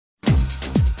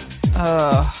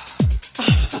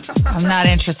I'm not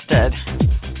interested.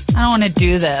 I don't want to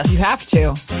do this. You have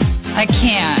to. I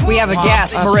can't. We have a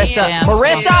guest, Marissa.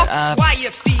 Marissa!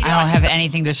 I don't have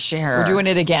anything to share. We're doing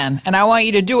it again. And I want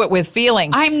you to do it with feeling.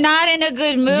 I'm not in a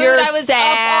good mood. You're I was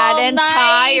sad up all and night.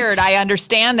 tired. I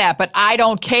understand that, but I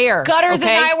don't care. Gutters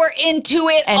okay? and I were into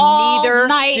it and all neither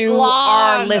night do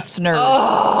long. our listeners.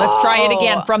 Let's try it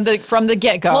again from the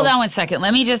get-go. Hold on 1 second.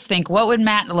 Let me just think. What would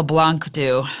Matt LeBlanc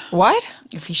do? What?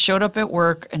 If he showed up at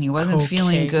work and he wasn't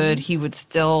feeling good, he would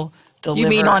still deliver You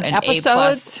mean on an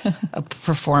episodes? A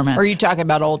performance. Or are you talking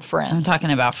about old friends? I'm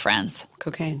talking about Friends.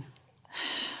 Cocaine.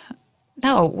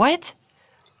 No, what?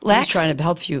 I'm Lex? just trying to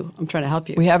help you. I'm trying to help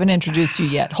you. We haven't introduced you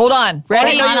yet. Hold on.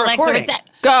 Ready? Hold on, Alexa.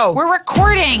 Go. We're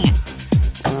recording.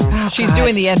 She's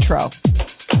doing the intro.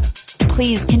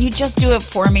 Please, can you just do it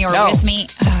for me or with me?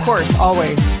 Of course,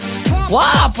 always.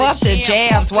 Womp up the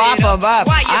jams, womp them up.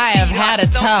 I have had a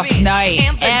tough night,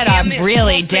 and I'm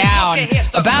really down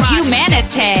about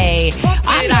humanity.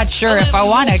 I'm not sure if I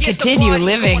want to continue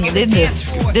living in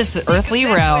this earthly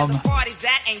realm.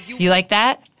 You like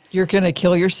that? You're going to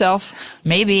kill yourself?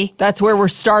 Maybe. That's where we're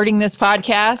starting this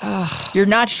podcast? You're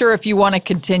not sure if you want to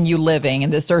continue living in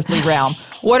this earthly realm.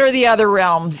 What are the other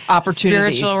realm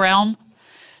opportunities?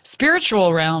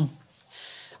 Spiritual realm.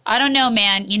 I don't know,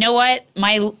 man. You know what?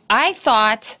 I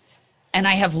thought, and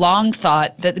I have long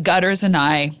thought, that the Gutters and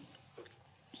I,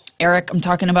 I'm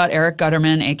talking about Eric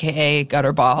Gutterman, a.k.a.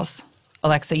 Gutterballs.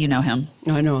 Alexa, you know him.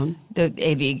 No, I know him. The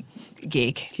AV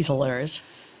geek. He's hilarious.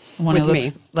 One who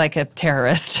looks like a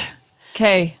terrorist.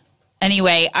 Okay.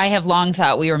 Anyway, I have long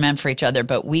thought we were meant for each other,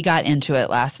 but we got into it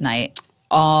last night,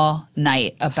 all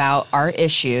night, about our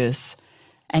issues.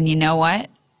 And you know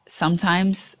what?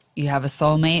 Sometimes you have a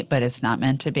soulmate, but it's not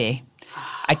meant to be.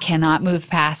 I cannot move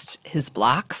past his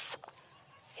blocks,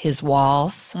 his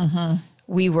walls. Mm-hmm.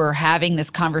 We were having this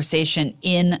conversation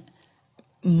in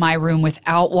my room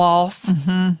without walls,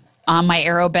 on my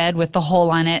arrow bed with the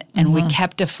hole on it, and we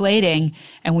kept deflating,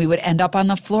 and we would end up on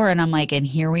the floor, and I'm like, and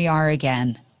here we are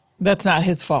again. That's not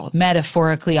his fault.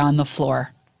 Metaphorically on the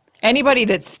floor. Anybody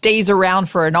that stays around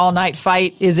for an all-night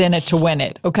fight is in it to win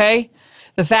it, okay?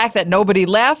 The fact that nobody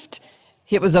left,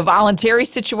 it was a voluntary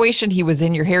situation. He was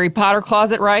in your Harry Potter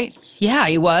closet, right? Yeah,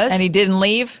 he was. And he didn't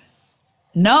leave?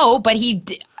 No, but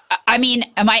I mean,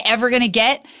 am I ever going to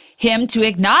get him to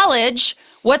acknowledge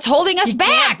what's holding us back?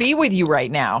 He can't be with you right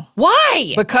now.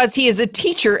 Why? Because he is a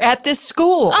teacher at this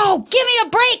school. Oh, give me a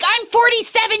break. I'm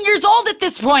 47 years old at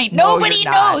this point. No, Nobody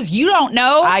you're not. knows. You don't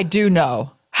know. I do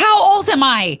know. How old am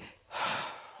I?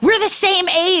 We're the same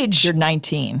age. You're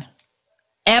 19.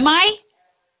 Am I?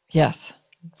 Yes.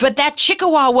 But that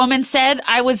Chickasaw woman said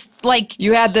I was like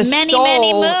you had the many, soul.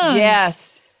 many moons.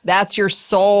 Yes. That's your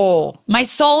soul. My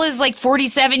soul is like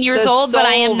 47 years old, but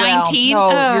I am 19.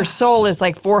 No, your soul is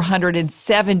like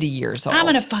 470 years old. I'm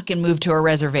going to fucking move to a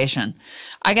reservation.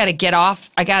 I got to get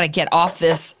off. I got to get off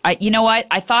this. You know what?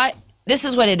 I thought this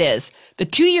is what it is. The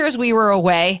 2 years we were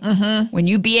away, when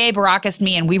you BA Baracused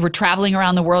me and we were traveling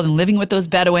around the world and living with those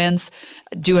Bedouins,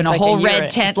 doing a whole red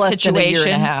tent situation. Than a year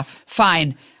and a half.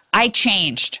 Fine. I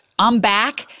changed. I'm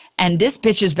back, and this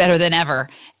bitch is better than ever.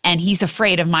 And he's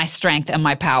afraid of my strength and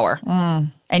my power.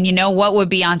 And you know what would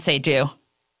Beyonce do?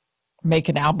 Make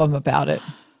an album about it.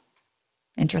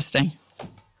 Interesting.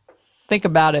 Think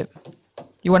about it.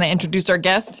 You want to introduce our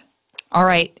guest? All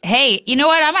right. Hey, you know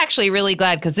what? I'm actually really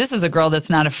glad because this is a girl that's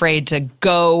not afraid to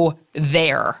go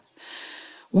there.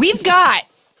 We've got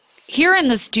here in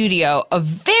the studio a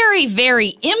very, very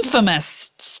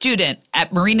infamous student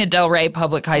at Marina Del Rey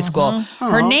Public High School.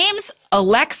 Her name's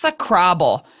Alexa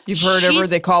Crobble. You've heard of her.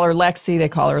 They call her Lexi. They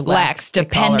call her Lex.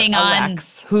 Depending on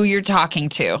who you're talking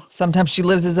to. Sometimes she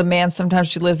lives as a man. Sometimes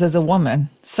she lives as a woman.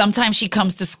 Sometimes she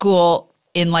comes to school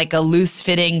in like a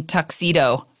loose-fitting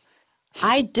tuxedo.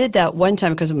 I did that one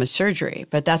time because of my surgery,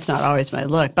 but that's not always my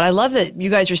look. But I love that you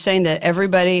guys are saying that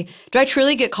everybody – do I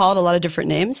truly get called a lot of different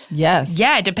names? Yes.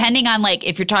 Yeah, depending on like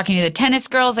if you're talking to the tennis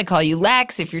girls, they call you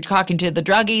Lex. If you're talking to the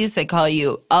druggies, they call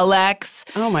you Alex.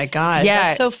 Oh, my God. Yeah.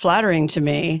 That's so flattering to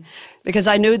me because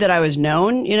I knew that I was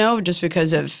known, you know, just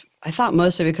because of – I thought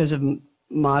mostly because of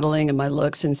modeling and my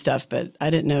looks and stuff, but I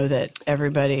didn't know that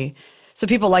everybody – so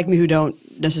people like me who don't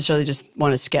necessarily just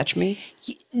want to sketch me?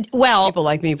 Well, people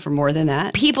like me for more than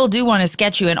that? People do want to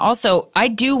sketch you. And also, I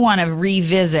do want to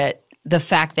revisit the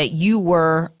fact that you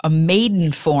were a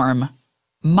maiden form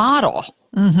model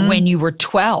when you were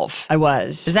 12. I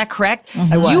was. Is that correct?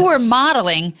 I was. You were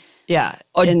modeling Yeah.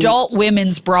 adult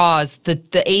women's bras, the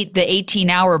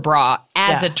 18-hour bra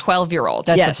as a 12-year-old.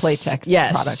 That's a Playtex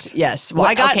product. Yes. Well,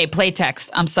 I got Playtex.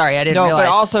 I'm sorry, I didn't No, realize. but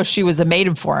also she was a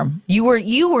maiden form. You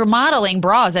were modeling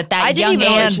bras at that I didn't young even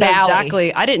age. know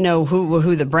exactly. I didn't know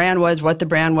who the brand was, what the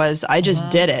brand was. I just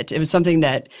did it. It was something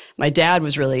that my dad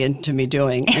was really into me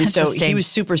doing, and so he was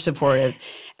super supportive.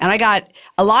 And I got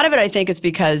a lot of it. I think is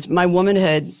because my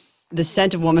womanhood, the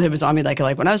scent of womanhood, was on me. Like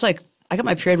when I was like. I got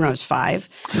my period when I was 5,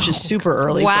 which is super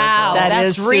early. Wow,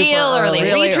 that's real early.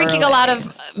 Were you drinking a lot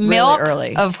of milk,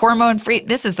 of hormone-free?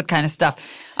 This is the kind of stuff.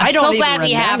 I'm so glad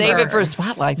we have her. Save it for a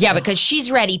spotlight. Yeah, because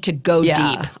she's ready to go deep.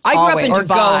 I grew up in Dubai. Or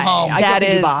go home.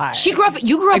 Dubai.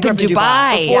 You grew up in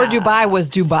Dubai. Before Dubai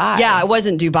was Dubai. Yeah, it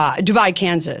wasn't Dubai. Dubai,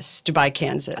 Kansas.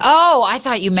 Oh, I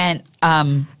thought you meant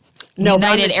no,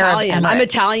 United Arab Emirates. I'm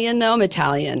Italian, though. I'm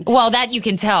Italian. Well, that you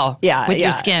can tell with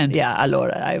your skin. Yeah,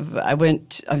 allora. I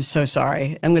went, I'm so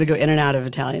sorry. I'm going to go in and out of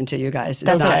Italian to you guys.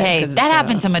 That's okay. That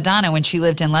happened to Madonna when she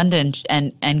lived in London,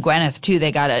 and Gwyneth, too.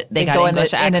 They got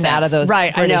English accents. In and out of those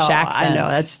British accents. I know.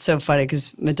 That's so funny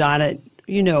because Madonna,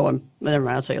 never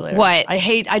mind, I'll tell you later. What?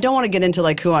 I don't want to get into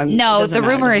who I'm. No, the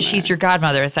rumor is she's your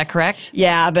godmother. Is that correct?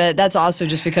 Yeah, but that's also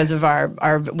just because of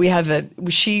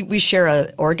we share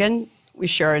an organ. We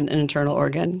share an internal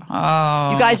organ.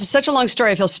 Oh. You guys, it's such a long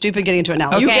story. I feel stupid getting into it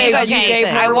now. Okay.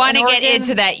 I want to get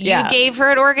into that. You gave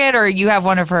her an organ or you have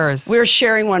one of hers? We're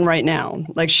sharing one right now.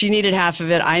 Like she needed half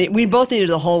of it. We both needed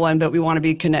the whole one, but we want to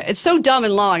be connected. It's so dumb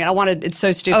and long. And it's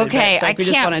so stupid. Okay. It's like we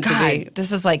just want it to be.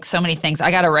 This is like so many things. I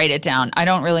got to write it down. I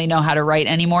don't really know how to write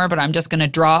anymore, but I'm just going to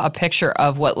draw a picture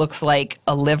of what looks like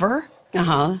a liver.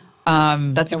 Uh-huh.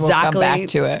 That's exactly. We'll come back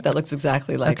to it. That looks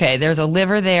exactly like. Okay, there's a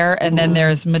liver there, and then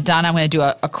there's Madonna. I'm going to do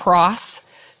a cross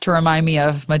to remind me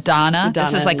of Madonna.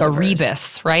 This is like a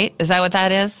rebus, right? Is that what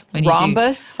that is? When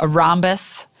rhombus? A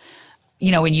rhombus.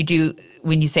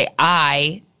 When you say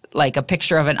I, like a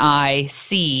picture of an I,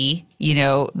 C,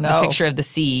 a picture of the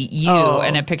C, U,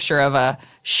 and a picture of a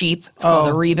sheep. It's called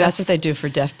a rebus. That's what they do for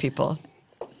deaf people.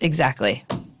 Exactly.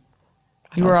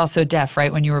 You were also deaf, right,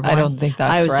 when you were born? I don't think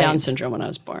that's right. I was Down syndrome when I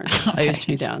was born. Okay. I used to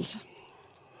be Downs.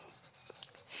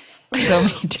 So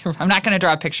I'm not going to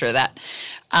draw a picture of that.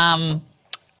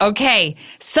 Okay,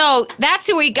 so that's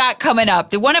who we got coming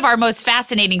up. One of our most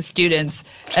fascinating students.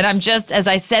 And I'm just, as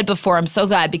I said before, I'm so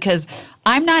glad because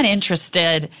I'm not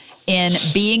interested in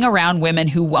being around women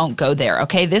who won't go there,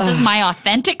 okay? This is my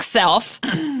authentic self,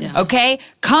 okay?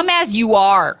 Come as you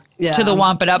are to the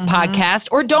Womp It Up podcast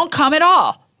or don't come at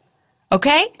all.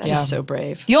 Okay? That is so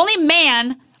brave. The only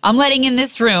man I'm letting in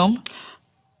this room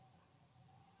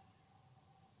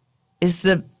is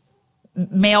the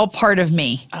male part of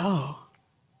me. Oh.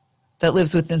 That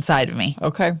lives within inside of me.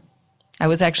 Okay. I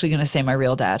was actually going to say my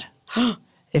real dad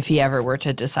if he ever were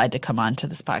to decide to come on to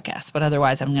this podcast. But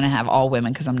otherwise, I'm going to have all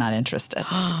women because I'm not interested.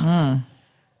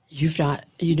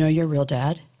 You know your real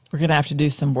dad? We're going to have to do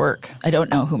some work. I don't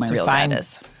know who my real dad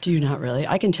is. Do you not really?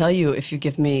 I can tell you if you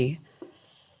give me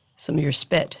some of your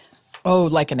spit. Oh,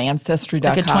 like an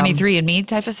Ancestry.com. Like a 23andMe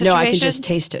type of situation? No, I can just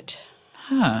taste it.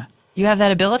 Huh. You have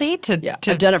that ability to... Yeah,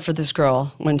 I've done it for this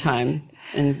girl one time.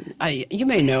 And you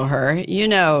may know her. Do you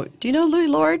know Louis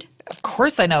Lord? Of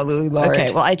course I know Louis Lord.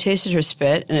 Okay, well, I tasted her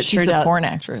spit, and She's a porn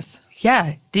actress.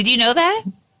 Yeah. Did you know that?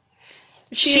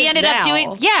 She ended up doing,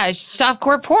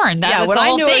 softcore porn. That was the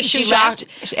whole thing.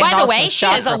 By the way, she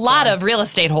has a lot of real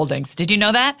estate holdings. Did you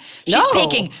know that?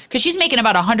 She's making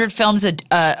about 100 films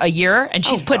a year, and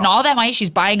she's putting all that money. She's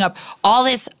buying up all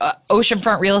this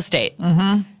oceanfront real estate.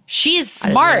 Mm-hmm. She's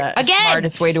smart. Again,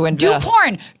 smartest way to invest. Do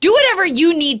porn. Do whatever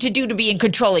you need to do to be in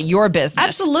control of your business.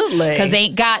 Absolutely. Because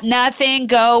ain't got nothing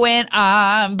going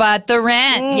on but the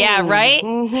rent. Yeah, right?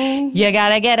 Mm-hmm. You got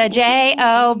to get a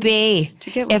J-O-B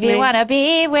if you want to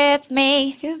be with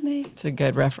me. It's a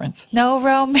good reference. No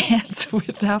romance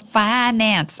without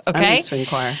finance. Okay? I'm in swing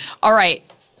choir. All right.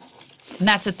 And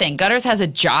that's the thing. Gutters has a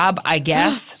job, I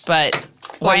guess, but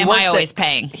why am I always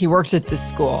paying? He works at this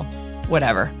school.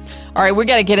 Whatever. All right, we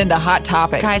got to get into hot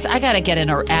topics. Guys, I got to get an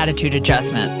attitude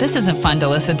adjustment. This isn't fun to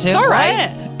listen to. It's all right.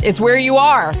 It's where you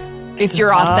are. It's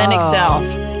your authentic self.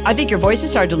 I think your voice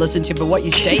is hard to listen to, but what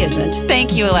you say isn't.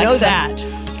 Thank you, Alexa. Know that.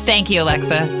 Thank you,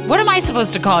 Alexa. What am I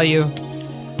supposed to call you?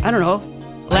 I don't know.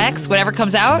 Lex, whatever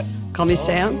comes out? Call me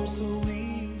Sam.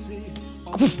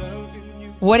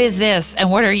 What is this?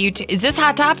 And what are you... is this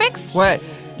Hot Topics? What?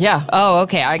 Yeah. Oh,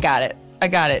 okay. I got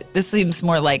it. This seems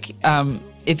more like...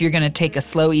 if you're going to take a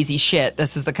slow, easy shit,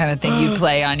 this is the kind of thing you'd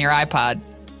play on your iPod.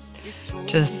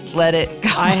 Just let it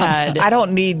go. I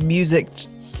don't need music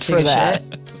for that.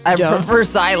 I prefer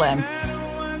silence.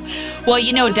 Well,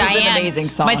 you know, This is an Diane, amazing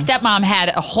song. my stepmom had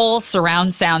a whole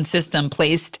surround sound system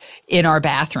placed in our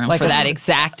bathroom Like for a- that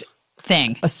exact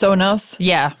thing. A Sonos.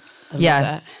 Yeah.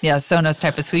 that. Yeah, Sonos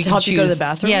type of. So you To can help you go to the choose-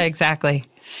 bathroom? Yeah, exactly.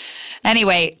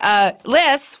 Anyway,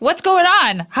 Liz, what's going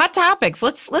on? Hot topics.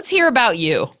 Let's hear about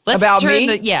you. Let's About turn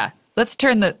me? Let's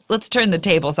turn the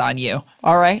tables on you.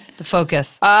 All right. The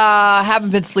focus. Haven't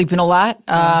been sleeping a lot.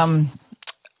 Why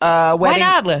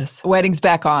not, Liz? Wedding's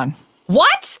back on.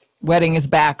 What? Wedding is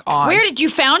back on. Where did you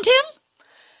found him?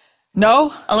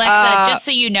 No. Alexa, just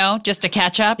so you know, just to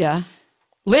catch up. Yeah.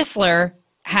 Whistler,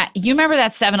 you remember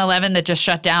that 7-Eleven that just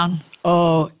shut down?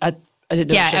 Oh, I didn't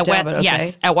know it shut down, but okay.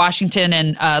 Yes, at Washington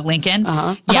and Lincoln.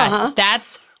 Yeah,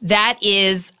 that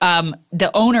is the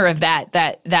owner of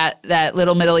that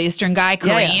little Middle Eastern guy,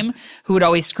 Kareem, who would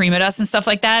always scream at us and stuff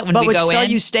like that when But we would go sell in.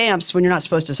 you stamps when you're not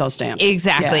supposed to sell stamps.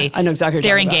 Exactly. Yeah, I know exactly what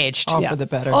you're They're talking about. engaged. All Yeah. for the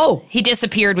better. Oh, He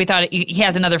disappeared. We thought he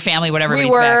has another family, whatever. but We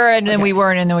he's were, back. and then we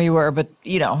weren't, and then we were. But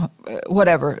you know,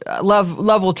 whatever. Love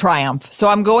will triumph. So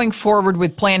I'm going forward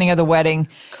with planning of the wedding,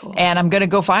 and I'm going to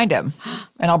go find him,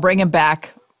 and I'll bring him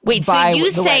back. Wait, so by you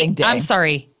the say, wedding day. I'm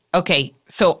sorry. Okay,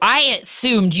 so I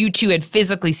assumed you two had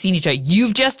physically seen each other.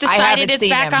 You've just I decided haven't it's seen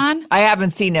back him. on? I haven't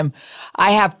seen him.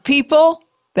 I have people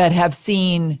that have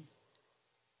seen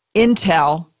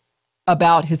intel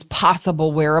about his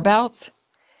possible whereabouts,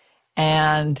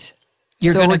 and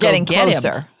You're so gonna we're go getting get him.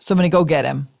 closer. So I'm going to go get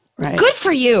him. right. Good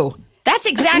for you. That's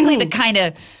exactly the kind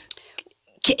of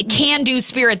can-do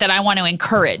spirit that I want to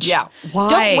encourage. Yeah. Why?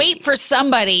 Don't wait for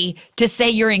somebody to say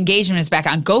your engagement is back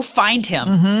on. Go find him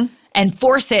Mm-hmm. and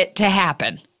force it to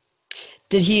happen.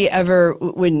 Did he ever,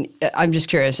 when, I'm just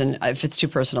curious, and if it's too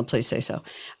personal, please say so.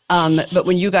 But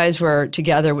when you guys were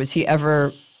together, was he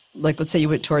ever, like, let's say you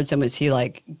went towards him, was he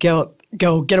like, go,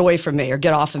 get away from me, or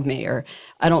get off of me, or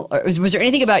or was there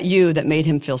anything about you that made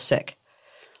him feel sick?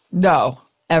 No.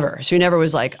 Ever? So he never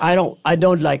was like, I don't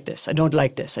like this. I don't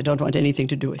like this. I don't want anything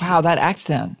to do with you. Wow, that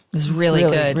accent This is really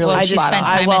good. Really Well, I she just spent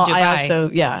spot on. time in Dubai. I also,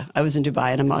 yeah, I was in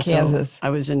Dubai, and I'm also, Kansas.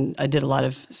 I did a lot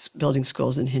of building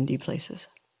schools in Hindi places.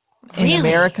 in Really?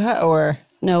 America, or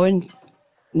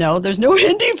No, there's no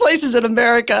Hindi places in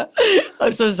America.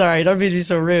 I'm so sorry. Don't mean to be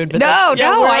so rude. But No,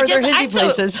 where I are there just, Hindi I'm so,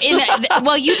 places?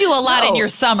 well, you do a lot in No. your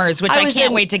summers, which I was can't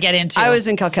in- wait to get into. I was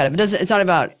in Calcutta, but it's not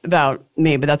about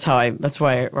me. But that's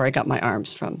where I got my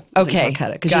arms from. I was in Okay,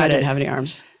 Calcutta, because got I it. didn't have any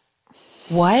arms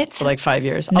What? for like 5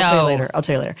 years. I'll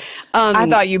tell you later. I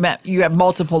thought you meant you have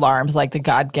multiple arms like the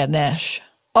god Ganesh.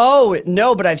 Oh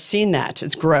no, but I've seen that.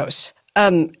 It's gross.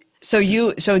 So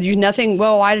you nothing.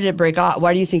 Well, why did it break off?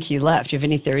 Why do you think he left? Do you have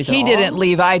any theories? He at all? didn't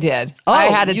leave. I did. Oh, I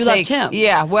had to you take, left him.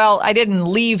 Yeah. Well, I didn't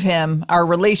leave him. Our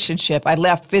relationship. I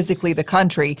left physically the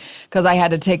country because I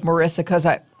had to take Marissa because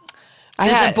I This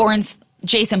is had a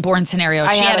Jason Bourne scenario.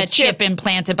 I She had had a a chip chip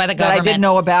implanted by the that government. I didn't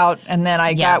know about, and then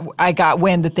Yeah. I got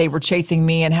wind that they were chasing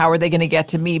me, and how are they going to get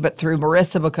to me? But through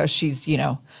Marissa, because she's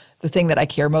the thing that I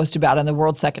care most about in the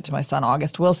world, second to my son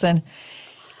August Wilson.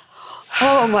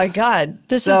 Oh my God,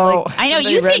 this is So- like I know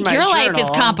somebody you read think my your life is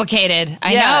journal. complicated.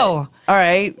 I Yeah. know. All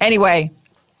right. Anyway,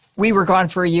 we were gone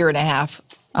for a year and a half.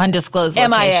 Undisclosed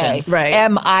MIA. locations. Right.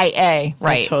 MIA.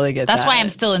 Right. totally get That's that. why I'm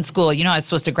still in school. You know, I was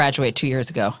supposed to graduate 2 years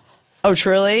ago. Oh,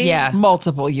 truly? Yeah.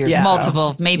 Multiple years Yeah. ago.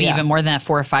 Multiple, maybe Yeah. even more than that,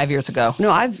 4 or 5 years ago.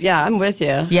 No, I'm with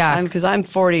you. Yeah. Because I'm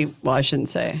 40. Well, I shouldn't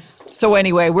say. So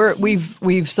anyway,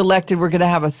 we've selected we're going to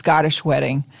have a Scottish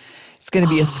wedding. It's going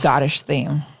to be a Scottish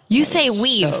theme. You say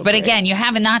we've, so but great. again, you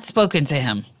have not spoken to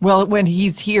him. Well, when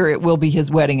he's here, it will be his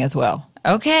wedding as well.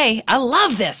 Okay. I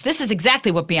love this. This is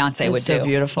exactly what Beyonce would so do.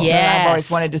 beautiful. Yeah. And I've always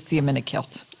wanted to see him in a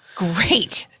kilt.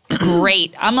 Great.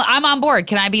 Great. I'm on board.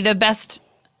 Can I be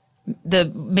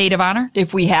the maid of honor?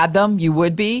 If we had them, you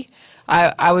would be.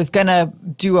 I was going to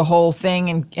do a whole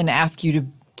thing and ask you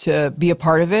to be a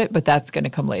part of it, but that's going to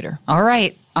come later. All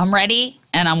right. I'm ready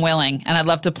and I'm willing. And I'd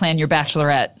love to plan your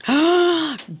bachelorette.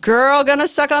 Girl gonna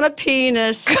suck on a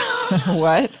penis.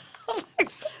 What?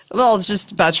 Well, it's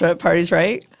just bachelorette parties,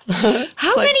 right?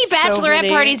 How like many so bachelorette many.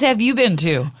 parties have you been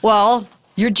to? Well,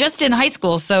 You're just in high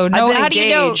school, so no. been How do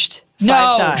you know? engaged No,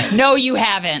 5 times. no, you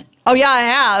haven't. oh yeah, I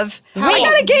have. I Wait,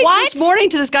 got engaged what? this morning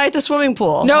to this guy at the swimming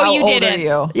pool. No, How you old didn't. are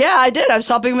you? Yeah, I did. I was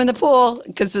helping him in the pool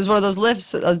because there's one of those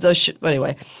lifts.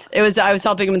 Anyway, I was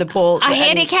helping him in the pool. A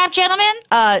handicapped gentleman?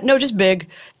 No, just big.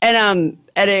 And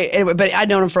anyway, but I'd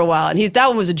known him for a while, and that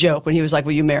one was a joke when he was like,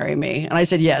 "Will you marry me?" And I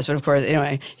said yes, but of course,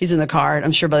 anyway, he's in the car, and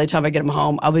I'm sure by the time I get him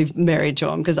home, I'll be married to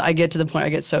him because I get to the point I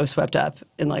get so swept up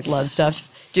in like love stuff.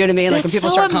 Do you know what I mean? Like when That's people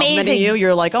so start complimenting amazing. you,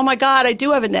 you're like, "Oh my God, I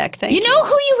do have a neck." Thank you. You know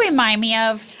who you remind me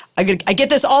of? I get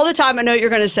this all the time. I know what you're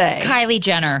going to say. Kylie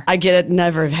Jenner. I get it.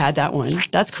 Never have had that one.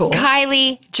 That's cool.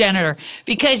 Kylie Jenner.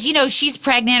 Because, she's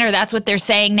pregnant, or that's what they're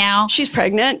saying now. She's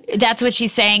pregnant. That's what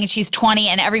she's saying, and she's 20,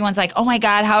 and everyone's like, oh my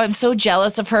God, how I'm so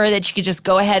jealous of her that she could just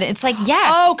go ahead. It's like,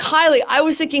 yeah. Oh, Kylie. I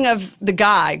was thinking of the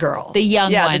guy girl. The young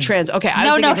one. Yeah, the trans. Okay, I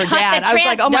was thinking of her dad. I was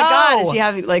like, oh my God, is he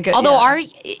having like a... Although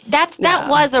yeah. that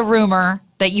was a rumor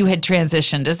that you had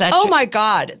transitioned. Is that true? Oh true? my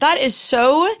God. That is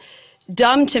so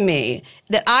dumb to me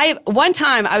that one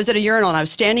time I was at a urinal and I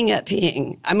was standing up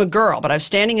peeing. I'm a girl, but I was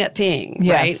standing up peeing,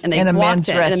 right? And they in a walked men's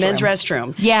in a men's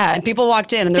restroom. Yeah. And people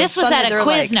walked in and this was at a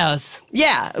Quiznos.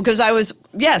 Yeah, because I was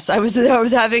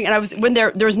having, and I was, when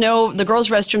there was the girls'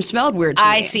 restroom smelled weird to me.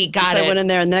 I see, got so it. I went in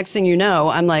there and the next thing you know,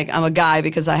 I'm like, I'm a guy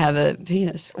because I have a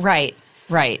penis. Right.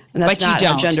 And that's not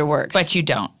how gender works. But you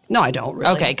don't. No, I don't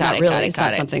really. Okay, got it. Really. Got it. It's got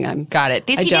not it. something I'm. Got it.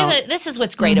 This is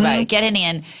what's great about it. Getting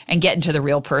in and getting to the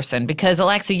real person. Because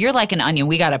Alexa, you're like an onion.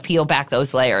 We got to peel back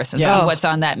those layers and see what's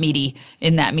on that meaty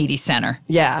center.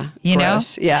 Yeah, you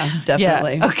gross. know. Yeah,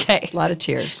 definitely. Yeah. Okay. A lot of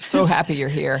tears. So happy you're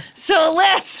here. So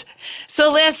Liz,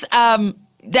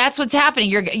 that's what's happening.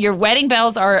 Your wedding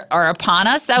bells are upon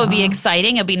us. That would be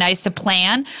exciting. It'd be nice to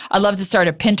plan. I'd love to start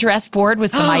a Pinterest board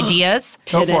with some ideas.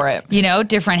 Go for it.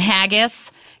 Different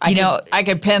haggis. I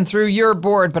could pen through your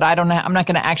board, but I'm not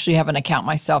going to actually have an account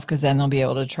myself because then they'll be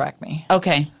able to track me.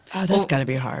 Okay. Oh, that's got to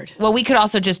be hard. Well, we could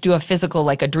also just do a physical,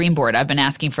 like a dream board. I've been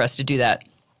asking for us to do that.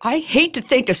 I hate to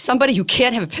think of somebody who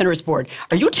can't have a Pinterest board.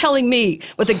 Are you telling me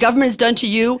what the government has done to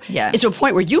you is to a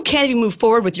point where you can't even move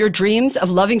forward with your dreams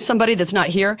of loving somebody that's not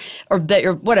here, or that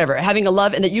you're, whatever, having a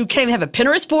love, and that you can't even have a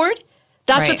Pinterest board?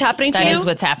 That's what's happening to you? That is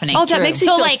what's happening. Oh, that makes me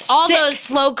feel feel like sick. all those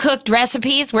slow-cooked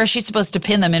recipes, where's she supposed to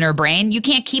pin them in her brain? You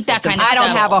can't keep that kind of stuff. I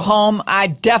don't have a home. I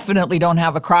definitely don't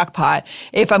have a crock pot.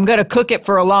 If I'm going to cook it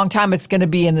for a long time, it's going to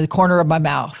be in the corner of my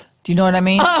mouth. Do you know what I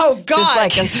mean? Oh,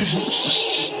 God.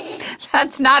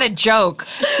 That's not a joke.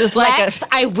 Just Lex,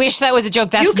 I wish that was a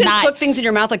joke. That's not. You can put things in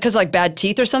your mouth because like bad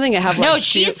teeth or something and have like no,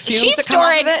 she's fumes that come off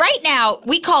storing of it? right now.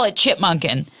 We call it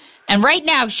chipmunking. And right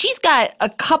now, she's got a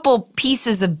couple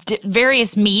pieces of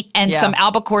various meat and some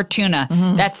albacore tuna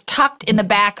that's tucked in the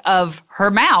back of her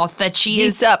mouth that she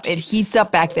is up. It heats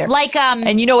up back there. Like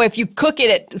and if you cook it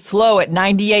at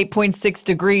 98.6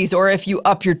 degrees, or if you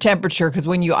up your temperature, because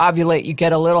when you ovulate, you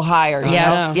get a little higher.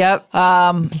 Yep.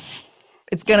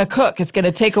 It's going to cook. It's going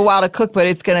to take a while to cook, but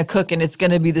it's going to cook, and it's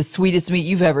going to be the sweetest meat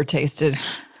you've ever tasted.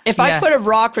 If I put a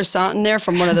raw croissant in there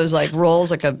from one of those like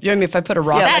rolls, like you know what I mean? If I put a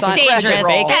raw croissant,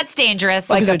 that's dangerous.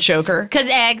 Like a choker. Because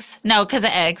eggs. No, because of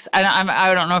eggs.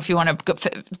 I don't know if you want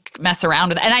to mess around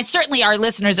with it. And I certainly, our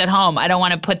listeners at home, I don't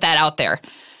want to put that out there.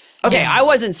 Okay, I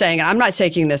wasn't saying it. I'm not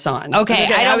taking this on.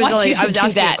 Okay, I don't want you to I was do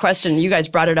asking that. a question. You guys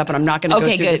brought it up, and I'm not going to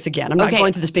go through this again. I'm not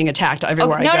going through this being attacked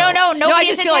everywhere I go. No. I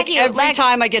just feel like every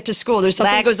time I get to school, there's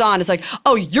something goes on. It's like,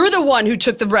 oh, you're the one who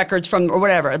took the records from, or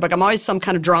whatever. Like I'm always some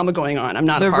kind of drama going on. I'm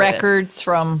not the a part records of it.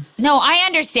 from. No, I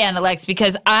understand, Alex,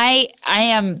 because I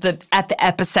am at the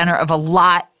epicenter of a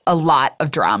lot of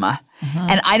drama.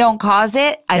 And I don't cause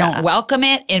it. I don't welcome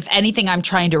it. If anything, I'm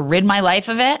trying to rid my life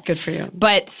of it. Good for you.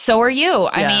 But so are you.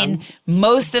 I mean,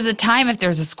 most of the time, if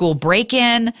there's a school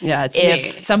break-in,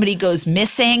 if somebody goes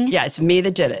missing. Yeah, it's me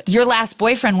that did it. Your last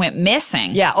boyfriend went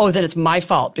missing. Yeah. Oh, then it's my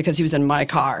fault because he was in my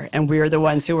car. And we're the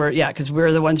ones who were, because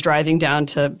we're the ones driving down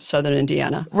to southern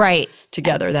Indiana. Right.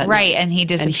 Together that night. And he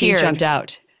disappeared. And he jumped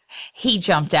out. He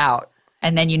jumped out.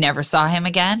 And then you never saw him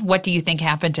again? What do you think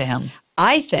happened to him?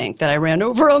 I think that I ran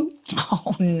over him.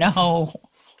 Oh, no.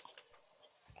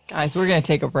 Guys, we're going to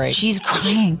take a break. She's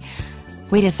crying.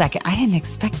 Wait a second. I didn't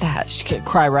expect that. She could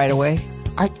cry right away.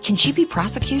 Can she be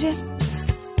prosecuted?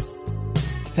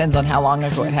 Depends on how long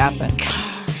ago it happened.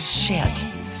 Shit.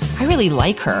 I really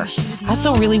like her. I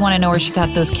also really want to know where she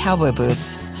got those cowboy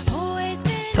boots.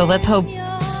 So let's hope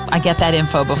I get that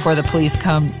info before the police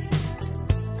come.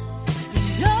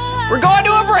 We're going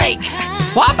to a break.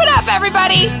 Womp it up,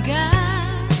 everybody.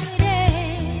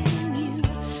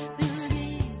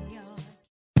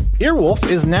 Earwolf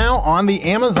is now on the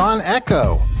Amazon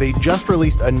Echo. They just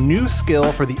released a new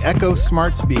skill for the Echo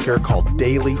smart speaker called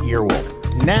Daily Earwolf.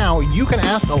 Now you can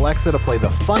ask Alexa to play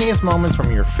the funniest moments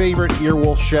from your favorite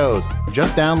Earwolf shows.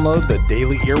 Just download the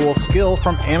Daily Earwolf skill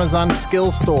from Amazon's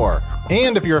Skill Store.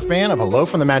 And if you're a fan of Hello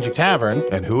from the Magic Tavern,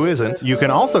 and who isn't, you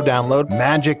can also download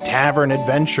Magic Tavern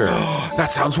Adventure.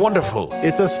 That sounds wonderful.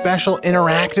 It's a special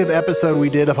interactive episode we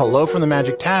did of Hello from the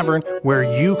Magic Tavern where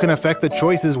you can affect the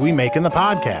choices we make in the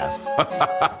podcast.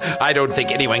 I don't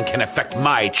think anyone can affect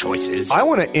my choices. I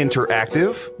want to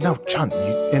interactive. No, John,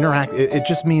 you interact. It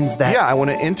just means that. Yeah, I want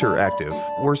to enter active.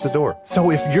 Where's the door? So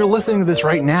if you're listening to this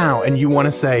right now and you want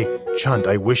to say, Chunt,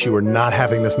 I wish you were not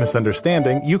having this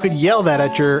misunderstanding, you could yell that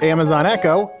at your Amazon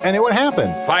Echo and it would happen.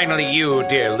 Finally, you,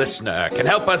 dear listener, can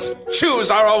help us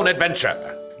choose our own adventure.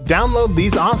 Download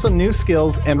these awesome new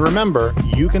skills, and remember,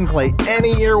 you can play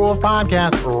any Earwolf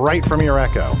podcast right from your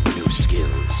Echo. New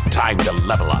skills. Time to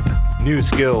level up. New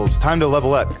skills. Time to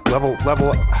level up. Level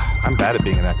up. I'm bad at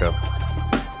being an Echo.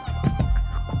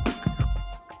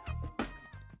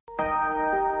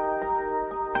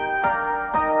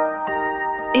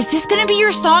 Is this going to be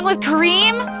your song with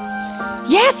Kareem?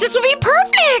 Yes, this would be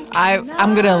perfect. I'm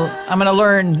gonna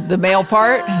learn the male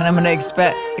part, and I'm gonna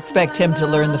expect him to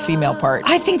learn the female part.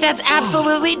 I think that's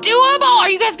absolutely doable. Are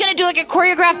you guys going to do like a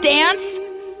choreographed dance?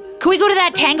 Can we go to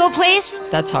that tango place?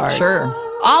 That's hard. Sure.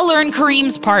 I'll learn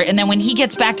Kareem's part, and then when he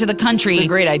gets back to the country, It's a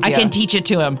great idea. I can teach it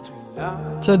to him.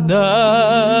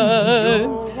 Tonight.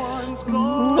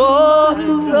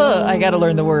 Oh, I gotta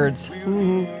learn the words.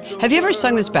 Have you ever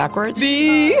sung this backwards?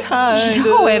 Behind.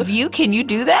 No, have you? Can you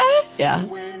do that? Yeah.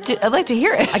 I'd like to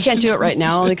hear it. I can't do it right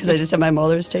now only because I just have my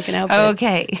molars taken out. but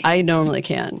Okay. I normally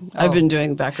can. I've been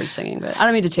doing backwards singing, but I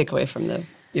don't mean to take away from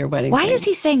your wedding Why thing. is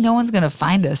he saying no one's going to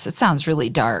find us? It sounds really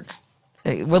dark.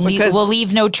 We'll Because-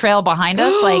 leave no trail behind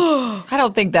us. Like I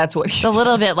don't think that's what he's it's a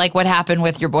little bit like what happened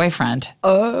with your boyfriend.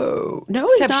 Oh, no,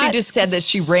 it's Except not. she just said that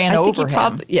she ran I think over he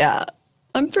him. Yeah.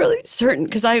 I'm fairly certain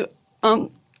because I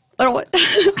don't want.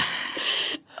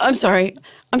 I'm sorry.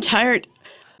 I'm tired.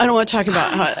 I don't want to talk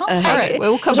about how. All right,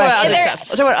 we'll come Let's talk back about to other that. stuff.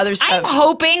 Let's talk about other stuff. I'm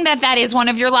hoping that is one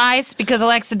of your lies because,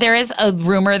 Alexa, there is a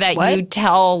rumor that What? you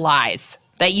tell lies,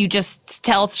 that you just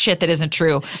tell shit that isn't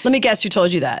true. Let me guess who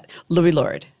told you that. Louis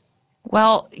Lord.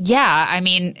 Well, yeah, I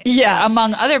mean, Yeah.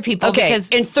 among other people. Okay. Because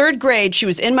In third grade, she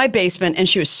was in my basement and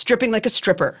she was stripping like a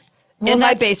stripper. in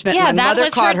my basement. Yeah, my that mother was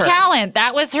caught her talent.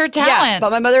 That was her talent. Yeah, but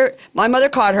my mother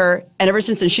caught her, and ever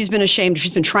since then she's been ashamed.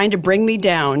 She's been trying to bring me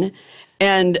down,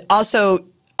 and also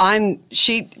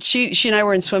she and I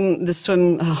were in swim.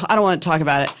 I don't want to talk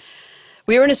about it.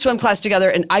 We were in a swim class together,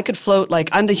 and I could float like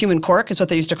I'm the human cork, is what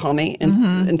they used to call me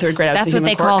in third grade. I was That's the what human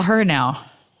they cork. call her now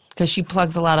because she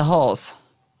plugs a lot of holes.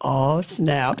 Oh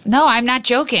snap! No, I'm not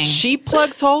joking. She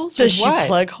plugs holes? Does With she what?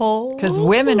 plug holes? Because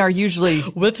women are usually...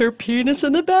 With her penis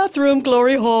in the bathroom,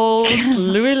 glory holes.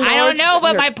 Louis I don't Lord's know,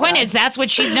 but your my point butt. is that's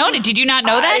what she's known. Did you not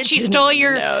know that? I She didn't stole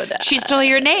your know that. She stole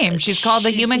your name. She's called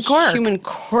the human cork. Human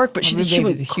cork, but she's the Maybe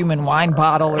human. the human wine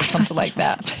bottle or something like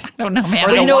that. I don't know, man.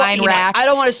 Or the I don't- wine rack. I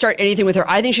don't want to start anything with her.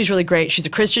 I think she's really great. She's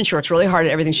a Christian. She works really hard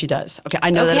at everything she does. Okay,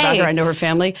 I know that about Okay. her. I know her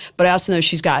family, but I also know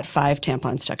she's got 5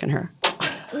 tampons stuck in her.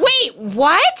 Wait,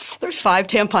 what? There's 5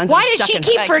 tampons. Why that are does stuck she in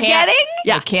keep her. forgetting?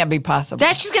 Yeah. It can't be possible.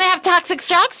 That she's going to have toxic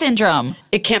shock syndrome.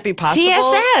 It can't be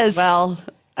possible. TSS. Well,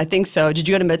 I think so. Did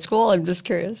you go to med school? I'm just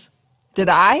curious. Did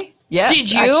I? Yes,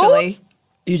 Did you? actually.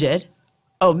 You did?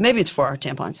 Oh, maybe it's 4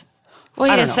 tampons. I Wait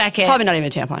don't a know. second. Probably not even a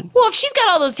tampon. Well, if she's got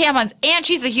all those tampons and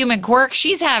she's the human cork,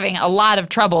 she's having a lot of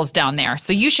troubles down there.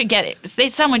 So you should get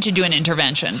it. Someone should do an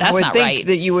intervention. That's I would not think right.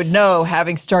 that you would know,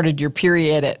 having started your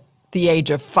period at the age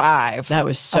of 5. That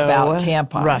was so about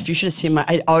tampons. rough. You should have seen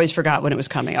I always forgot when it was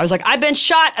coming. I was like, I've been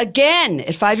shot again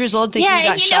at 5 years old, thinking you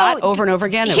got shot over and over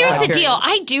again. It Here's was the period. deal.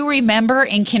 I do remember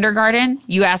in kindergarten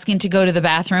you asking to go to the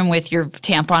bathroom with your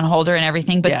tampon holder and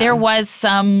everything, but Yeah. there was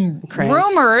some Cranks.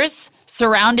 rumors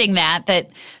surrounding that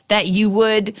you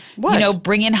would, What?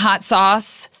 bring in hot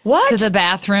sauce What? to the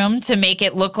bathroom to make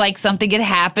it look like something had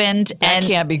happened. That and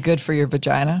can't be good for your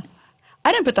vagina.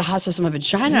 I didn't put the hot sauce in my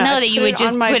vagina. No, I that you put would it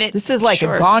just on my put it. This is like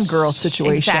shorts. a Gone Girl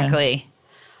situation. Exactly.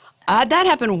 That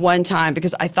happened one time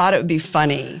because I thought it would be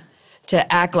funny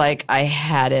to act like I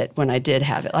had it when I did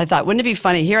have it. I thought, wouldn't it be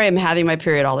funny? Here I am having my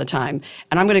period all the time,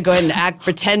 and I'm going to go ahead and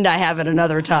pretend I have it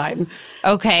another time.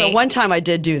 Okay. So one time I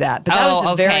did do that, but that Oh,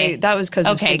 was okay. that was because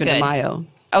of Okay, Cinco de good. Mayo.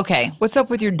 Okay. What's up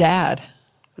with your dad?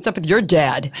 What's up with your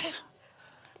dad?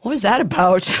 What was that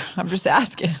about? I'm just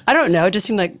asking. I don't know. It just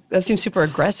seemed like that seemed super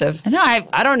aggressive. No,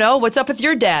 I don't know. What's up with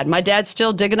your dad? My dad's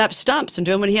still digging up stumps and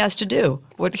doing what he has to do.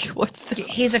 What's the...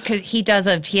 he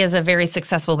has a very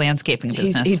successful landscaping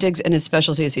business. He digs, and his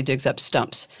specialty is he digs up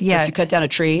stumps. So Yeah. if you cut down a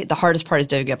tree, the hardest part is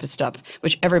digging up a stump,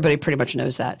 which everybody pretty much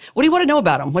knows that. What do you want to know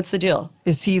about him? What's the deal?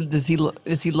 Is he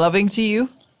loving to you?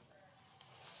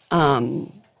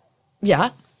 Yeah,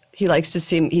 he likes to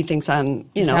see. He thinks I'm.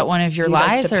 Is that one of your he likes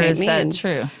lies, to or paint is me that and-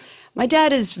 true? My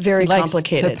dad is very He likes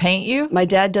complicated. to paint you? My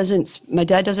dad doesn't. My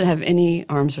dad doesn't have any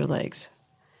arms or legs.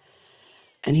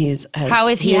 And How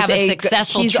is he have a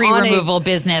successful tree removal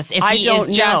business if he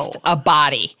is just a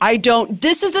body? I don't.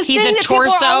 This is the He's thing a that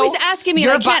torso. people are always asking me.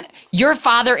 Your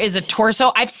father is a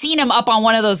torso. I've seen him up on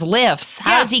one of those lifts.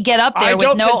 How does he get up there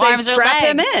with no arms or legs? Strap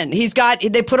him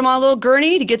in. They put him on a little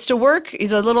gurney. He gets to work.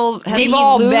 He's a little. Did he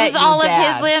lose all of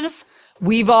his limbs?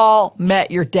 We've all met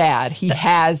your dad. He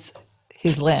has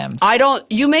his limbs.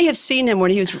 You may have seen him when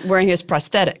he was wearing his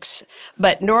prosthetics,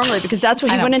 but normally, because that's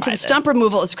what he went into the stump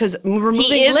removal, is because removing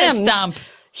he is limbs. A stump.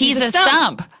 He's a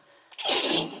stump.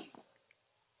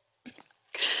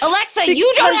 Alexa,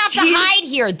 you don't have to hide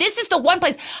here. This is the one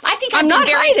place. I think I've been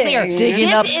very clear.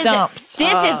 Digging up stumps.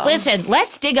 Listen,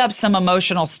 let's dig up some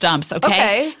emotional stumps,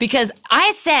 okay? Because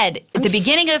I said at the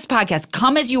beginning of this podcast,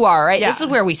 come as you are, right? Yeah. This is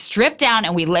where we strip down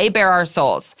and we lay bare our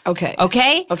souls. Okay.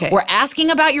 Okay? Okay. We're asking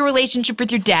about your relationship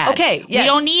with your dad. Okay, yes. We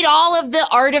don't need all of the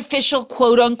artificial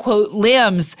quote-unquote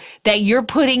limbs that you're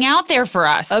putting out there for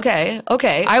us. Okay.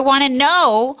 I want to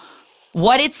know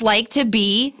what it's like to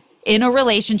be in a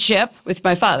relationship with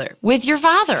my father. With your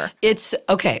father. It's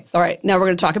okay. All right. Now we're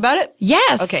going to talk about it?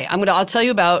 Yes. Okay. I'll tell you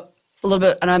about a little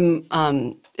bit, and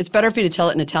it's better for you to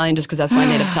tell it in Italian just because that's my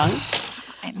native tongue.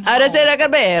 That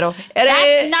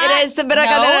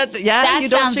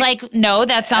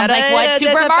sounds like what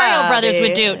Super Mario Brothers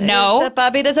would do. No.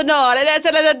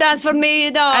 Dance for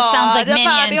me. No. That sounds like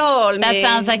Minions. That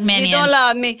sounds like Minions. You don't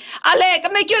love me. I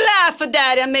make you laugh,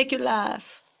 Daddy. I make you laugh.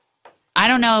 I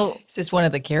don't know. Is this one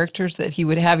of the characters that he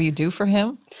would have you do for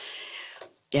him?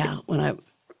 Yeah, I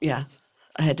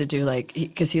had to do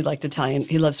because he liked Italian.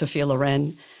 He loved Sophia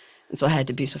Loren, and so I had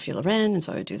to be Sophia Loren, and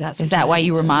so I would do that. Is that why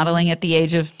you were modeling at the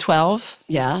age of 12?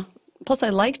 Yeah. Plus, I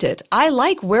liked it. I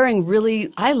like wearing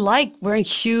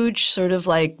huge, sort of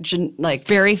like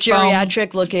very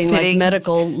geriatric looking, like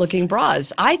medical looking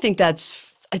bras. I think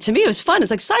to me, it was fun.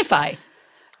 It's like sci-fi.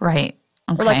 Right.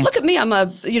 Okay. Or like, look at me, I'm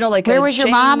Where was your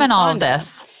mom in all of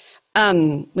this?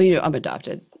 I'm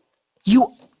adopted.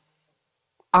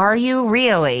 Are you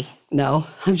really? No,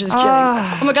 I'm just kidding.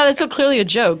 Oh my God, that's so clearly a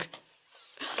joke.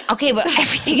 Okay, but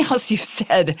everything else you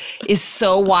said is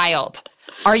so wild.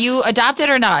 Are you adopted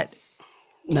or not?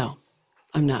 No,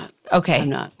 I'm not. Okay. I'm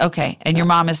not. Okay. And your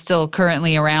mom is still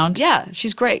currently around? Yeah,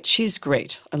 she's great. She's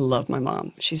great. I love my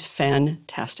mom. She's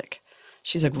fantastic.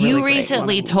 She's a really You great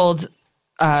recently woman. told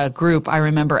group, I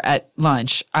remember at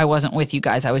lunch, I wasn't with you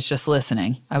guys. I was just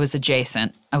listening. I was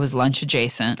adjacent. I was lunch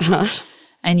adjacent.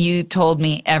 And you told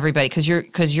me everybody, because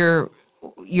your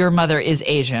mother is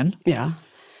Asian. Yeah.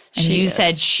 And you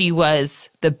said she was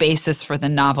the basis for the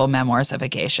novel Memoirs of a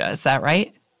Geisha. Is that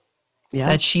right? Yeah.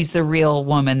 That she's the real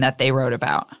woman that they wrote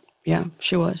about. Yeah,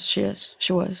 she was. She is.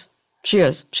 She was. She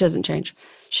is. She hasn't changed.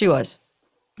 She was.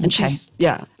 And she's,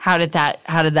 yeah. How did that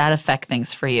affect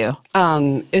things for you?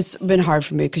 It's been hard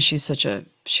for me because she's a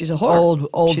whore.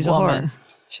 Old she's woman.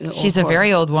 A whore. She's a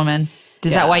very old woman.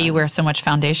 Is that why you wear so much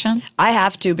foundation? I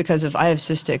have to because I have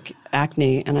cystic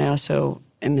acne, and I also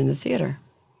am in the theater.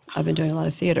 I've been doing a lot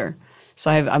of theater. So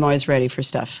I'm always ready for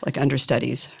stuff, like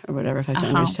understudies or whatever, if I have to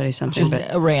understudy something. Just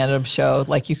a random show.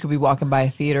 Like you could be walking by a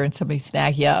theater and somebody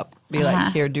snag you up. Be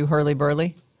like, here, do Hurly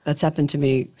Burly. That's happened to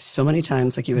me so many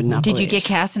times, like you would not believe. Did you get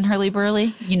cast in Hurly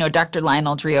Burly? You know, Dr.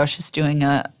 Lionel Drioche is doing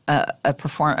a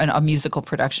musical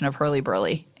production of Hurly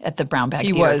Burly at the Brownback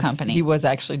Theater Company. He was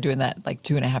actually doing that like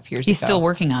 2.5 years ago. He's still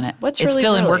working on it. What's It's Hurly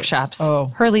still in Burly? workshops.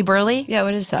 Oh. Hurly Burly? Yeah,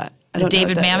 what is that? I The don't know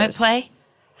David what that Mamet is. play?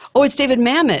 Oh, it's David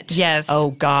Mamet. Yes. Oh,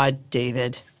 God,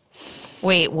 David.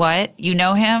 Wait, what? You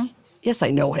know him? Yes, I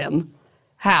know him.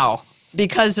 How?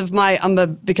 Because of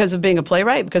being a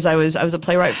playwright, because I was a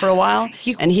playwright for a while,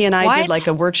 and he and I did like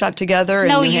a workshop together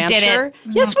in New Hampshire.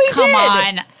 Didn't. Yes, we did. Come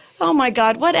on. Oh my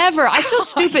God, whatever. I feel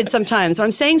stupid sometimes when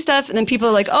I'm saying stuff, and then people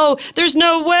are like, "Oh, there's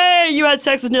no way you had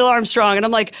sex with Neil Armstrong," and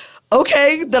I'm like,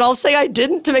 "Okay, then I'll say I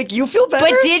didn't to make you feel better."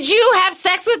 But did you have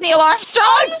sex with Neil Armstrong?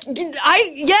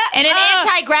 Yeah. In an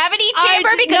anti-gravity chamber?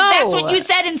 Because that's what you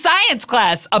said in science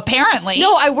class, apparently.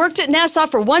 No, I worked at NASA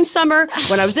for one summer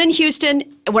when I was in Houston,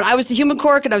 when I was the Human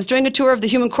Cork, and I was doing a tour of the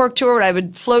Human Cork tour where I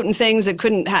would float in things that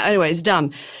couldn't anyways,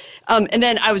 dumb. And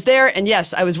then I was there, and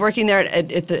yes, I was working there at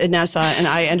NASA, and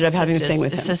I ended up having a thing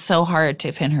with him. This is so hard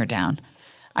to pin her down.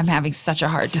 I'm having such a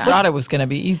hard time. I thought it was going to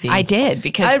be easy. I did,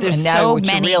 because there's and now so what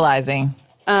many. you're realizing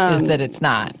is that it's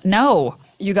not. No.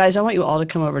 You guys, I want you all to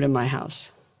come over to my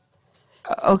house.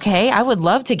 Okay, I would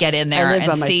love to get in there I live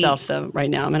and by see. myself, though, right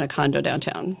now. I'm in a condo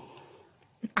downtown.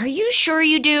 Are you sure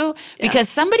you do? Because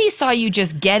somebody saw you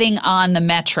just getting on the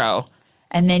metro,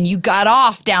 and then you got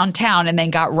off downtown and then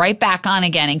got right back on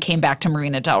again and came back to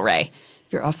Marina Del Rey.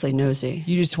 You're awfully nosy.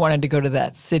 You just wanted to go to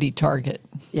that city Target.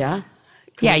 Yeah?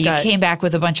 Yeah, you came back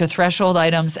with a bunch of threshold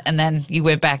items, and then you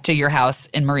went back to your house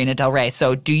in Marina Del Rey.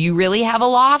 So do you really have a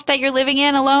loft that you're living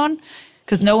in alone?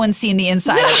 Because no one's seen the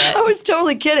inside of it. I was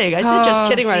totally kidding. I said just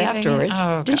kidding right afterwards.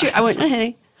 Oh, Didn't you? I went,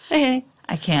 hey, hey,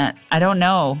 I can't. I don't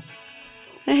know.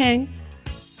 hey.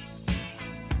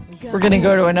 We're going to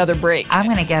go to another break. I'm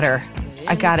going to get her.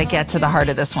 I got to get to the heart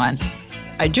of this one.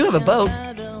 I do have a boat.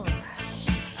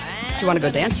 Do you want to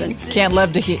go dancing? Can't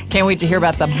wait to hear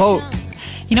about the boat.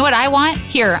 You know what I want?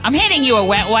 Here, I'm handing you a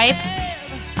wet wipe.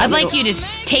 I'd like you to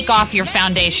take off your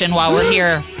foundation while we're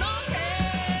here.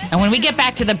 And when we get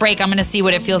back to the break, I'm going to see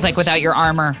what it feels like without your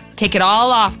armor. Take it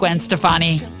all off, Gwen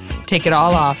Stefani. Take it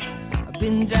all off. I've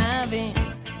been diving.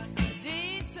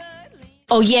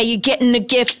 Oh yeah, you're getting a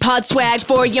gift, pod swag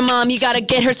for your mom. You gotta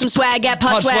get her some swag at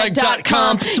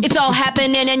podswag.com. It's all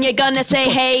happening and you're gonna say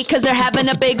hey, cause they're having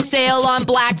a big sale on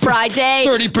Black Friday.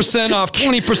 30% off,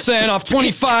 20% off,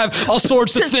 25, all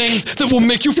sorts of things that will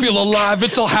make you feel alive.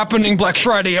 It's all happening Black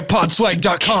Friday at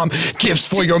podswag.com. Gifts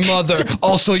for your mother,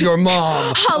 also your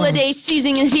mom. Holiday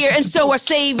season is here and so are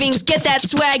savings. Get that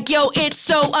swag, yo, it's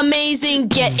so amazing.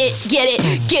 Get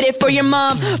it for your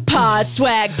mom.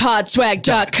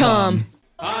 Podswag.com.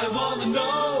 I wanna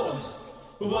know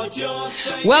what you're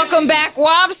thinking. Welcome back,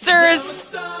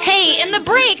 Wompsters. Hey, in the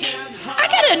break, I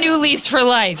got a new lease for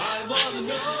life.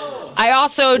 I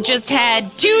also just had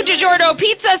 2 Digiorno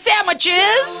pizza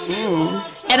sandwiches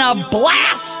and a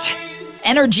blast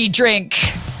energy drink.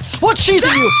 What's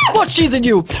cheesing you? What's cheesing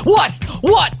you? What?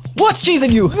 What's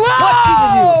cheesing you?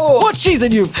 Whoa! What's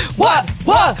cheesing you?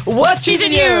 What's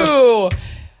cheesing you?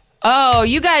 Oh,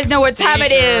 you guys know what time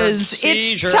it is.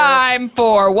 It's time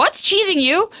for What's Cheesing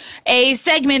You, a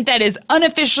segment that is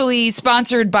unofficially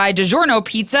sponsored by Digiorno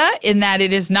Pizza, in that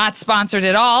it is not sponsored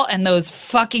at all, and those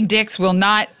fucking dicks will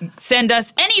not send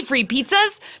us any free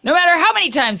pizzas, no matter how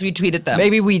many times we tweet at them.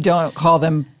 Maybe we don't call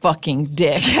them fucking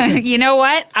dicks. You know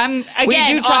what? We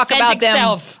do talk about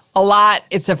them a lot.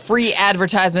 It's a free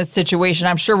advertisement situation.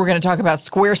 I'm sure we're going to talk about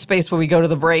Squarespace when we go to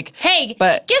the break. Hey,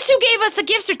 but guess who gave us a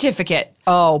gift certificate?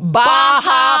 Oh,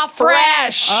 Baja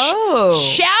Fresh. Oh.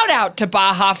 Shout out to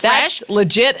Baja Fresh. That's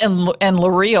legit and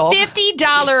real.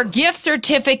 $50 gift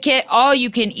certificate, all you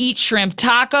can eat shrimp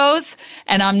tacos.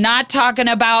 And I'm not talking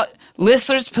about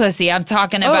Listler's pussy. I'm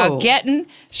talking about getting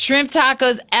shrimp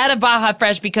tacos at a Baja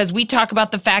Fresh, because we talk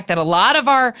about the fact that a lot of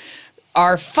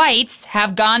our fights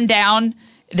have gone down.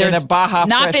 There's in a Baja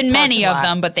not Fresh been many of lot.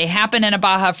 them, but they happen in a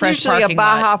Baja Fresh Usually parking a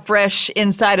Baja lot. Fresh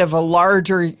inside of a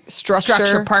larger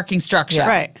Parking structure. Yeah.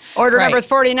 Right. Order number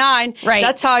 49. Right.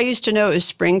 That's how I used to know it was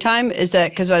springtime, is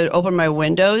that because I would open my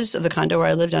windows of the condo where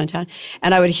I lived downtown,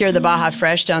 and I would hear the Baja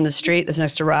Fresh down the street that's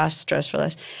next to Ross, Dress for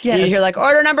Less. Yes. And you'd hear like,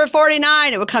 order number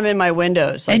 49. It would come in my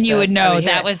windows. Like And you would know I'd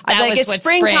that was I'd be like, it's what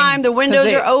springtime. spring. The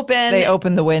windows are open. They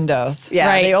open the windows. Yeah,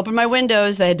 Right. they opened my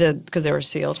windows. They had to, because they were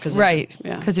sealed. Right.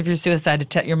 Yeah. Because of your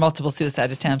your multiple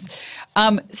suicide attempts.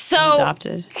 So,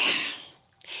 Adopted.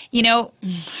 you know,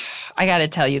 I got to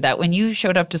tell you that when you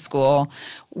showed up to school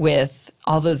with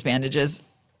all those bandages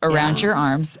around your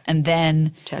arms and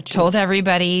then Tattoo. told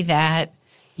everybody that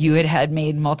you had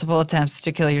made multiple attempts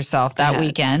to kill yourself that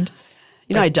weekend.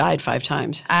 You know, I died 5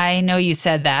 times. I know you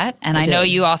said that. And I know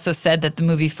did. you also said that the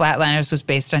movie Flatliners was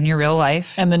based on your real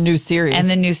life. And the new series. And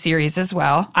the new series as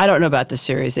well. I don't know about the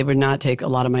series. They would not take a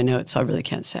lot of my notes, so I really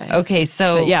can't say. Okay,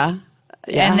 so. But yeah.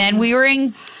 And then we were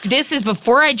this is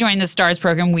before I joined the STARS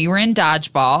program, we were in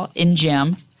dodgeball in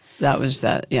gym. That was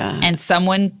that, yeah. And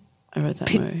someone I wrote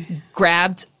that movie.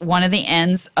 grabbed one of the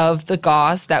ends of the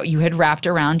gauze that you had wrapped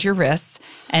around your wrists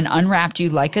and unwrapped you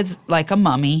like a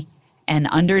mummy, and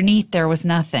underneath there was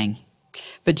nothing.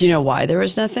 But do you know why there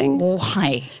was nothing?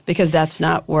 Why? Because that's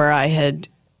not where I had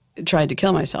tried to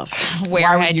kill myself.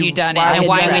 Where had you done it? I And had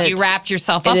why done would it. you wrap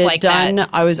yourself It up had like done, that?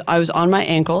 I was on my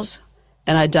ankles,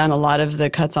 and I'd done a lot of the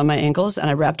cuts on my ankles, and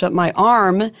I wrapped up my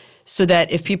arm so that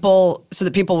people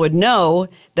would know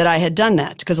that I had done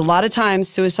that. Because a lot of times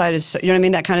suicide is, you know what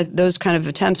I mean? Those kind of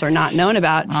attempts are not known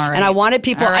about. All right. And I wanted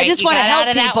people. All right, I just you want to got help out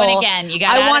of that people. one again. You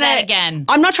got out of that again.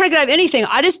 I'm not trying to get out of anything.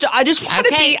 I just want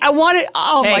to Okay. be. I want it.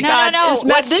 Oh Hey, my no, God! no.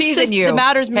 What's cheesing you? It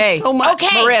matters me Hey. so much. Okay,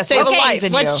 Marissa, Save a what's life.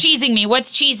 cheesing What's you? cheesing me?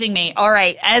 What's cheesing me? All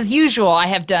right, as usual, I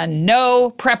have done no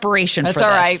preparation That's for all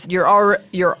this. right.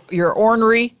 You're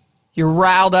ornery. You're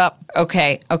riled up.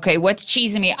 Okay. What's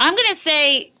cheesing me? I'm gonna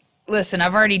say, listen,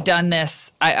 I've already done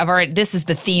this. This is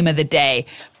the theme of the day,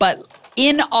 but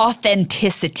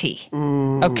inauthenticity.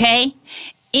 Okay,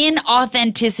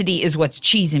 inauthenticity is what's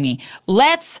cheesing me.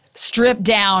 Let's strip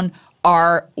down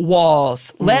our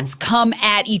walls. Let's come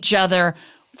at each other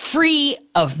free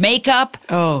of makeup.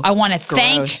 Oh, I want to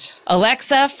thank gross.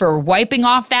 Alexa for wiping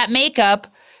off that makeup,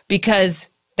 because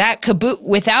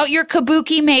Without your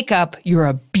kabuki makeup, you're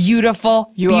a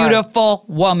beautiful, beautiful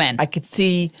woman. I could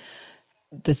see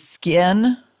the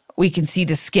skin. We can see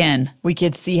the skin. We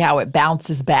could see how it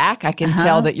bounces back. I can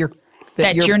tell that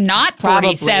you're not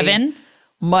 47,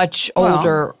 much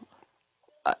older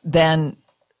than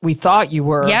we thought you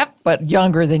were. Yep, but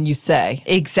younger than you say.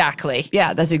 Exactly.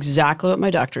 Yeah, that's exactly what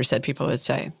my doctor said people would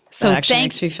say. So that actually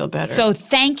makes me feel better. So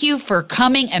thank you for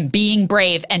coming and being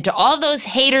brave. And to all those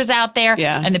haters out there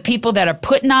and the people that are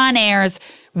putting on airs,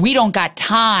 we don't got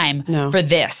time for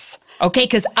this. Okay?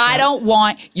 Because I don't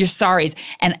want your sorries.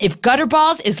 And if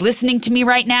Gutterballs is listening to me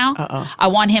right now, I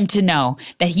want him to know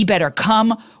that he better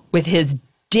come with his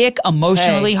dick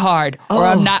emotionally hard, or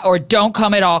I'm not, or don't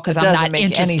come at all because I'm not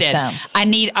interested.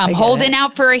 I'm holding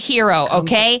out for a hero,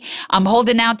 okay? I'm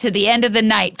holding out to the end of the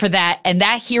night for that. And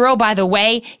that hero, by the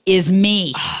way, is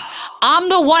me. I'm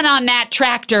the one on that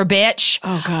tractor, bitch.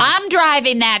 Oh, God. I'm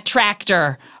driving that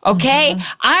tractor, okay?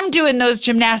 I'm doing those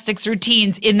gymnastics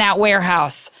routines in that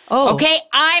warehouse, okay?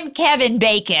 I'm Kevin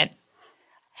Bacon,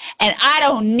 and I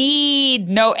don't need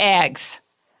no eggs.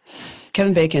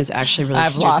 Kevin Bacon is actually really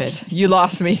stupid. You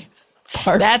lost me.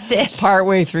 That's it.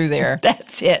 Partway through there.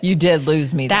 That's it. You did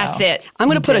lose me, That's it. I'm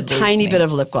going to put a tiny bit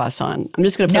of lip gloss on. I'm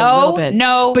just going to put a little bit.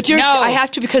 But I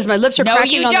have to because my lips are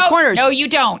cracking on the corners. No, you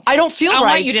don't. I don't feel right. I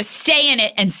want you to stay in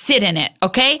it and sit in it,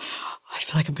 okay? I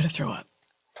feel like I'm going to throw up.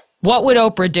 What would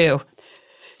Oprah do?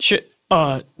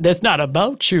 That's not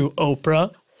about you,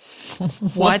 Oprah.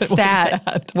 What's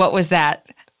that? What was that?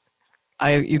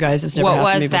 You guys, it's never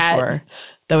happened to me before.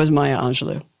 That was Maya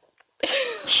Angelou.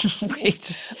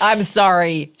 Wait. I'm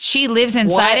sorry. She lives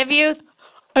inside of you?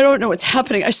 I don't know what's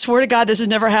happening. I swear to God, this has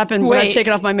never happened when I've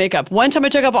taken off my makeup. One time I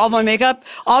took all my makeup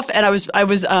off, and I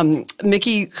was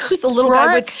Mickey. Who's the little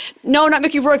guy with? No, not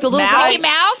Mickey Rourke. The little guy.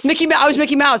 Mickey Mouse. I was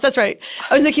Mickey Mouse. That's right.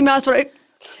 I was Mickey Mouse. This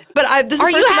is Are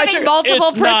you having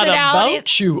multiple personalities? It's not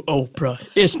about you, Oprah.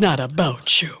 It's not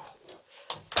about you.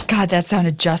 God, that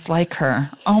sounded just like her.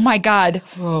 Oh my God.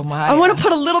 Oh my. I want to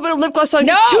put a little bit of lip gloss on.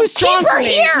 No, it's too strong keep her for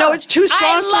me. here. No, it's too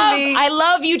strong for me. I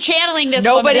love you channeling this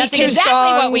Nobody's woman. That's too exactly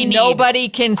strong. what we need. Nobody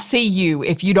can see you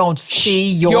if you don't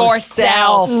see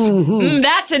yourself.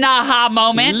 That's an aha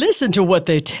moment. Listen to what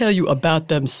they tell you about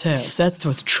themselves. That's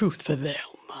what's truth for them.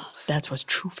 That's what's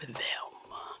true for them.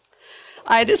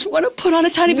 I just want to put on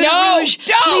a tiny bit of rouge.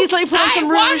 Don't. Please let me put on some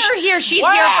rouge. I want her here. She's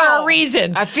here for a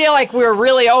reason. I feel like we're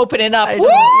really opening up. I don't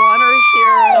want her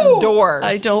here. Some doors.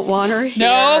 I don't want her here.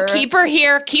 No, keep her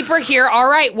here. Keep her here. All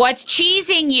right. What's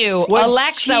cheesing you?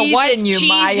 Alexa, what's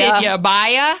cheesing you?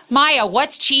 Maya? Maya,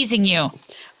 what's cheesing you?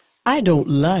 I don't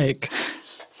like.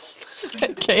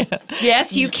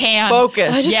 Yes, you can.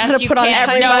 Focus. I just want to put on a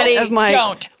tiny bit of my...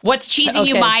 Don't. What's cheesing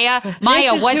you, Maya?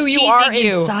 Maya, what's who cheesing you are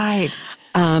you? Inside.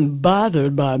 I'm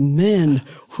bothered by men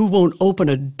who won't open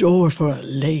a door for a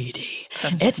lady.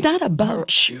 It's not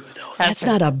about you, though. That's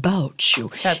not about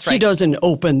you. That's right. He doesn't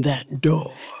open that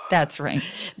door. That's right.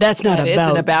 That's not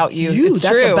about you. It's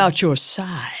That's true. about your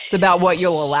size. It's about what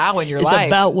you'll allow in your life. It's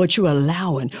about what you're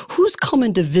allowing. Who's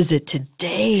coming to visit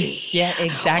today? Yeah,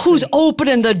 exactly. Who's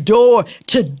opening the door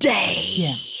today?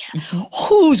 Yeah.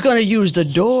 Who's going to use the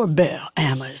doorbell?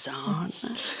 Amazon.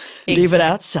 Leave it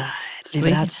outside. Leave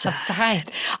it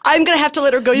outside. I'm going to have to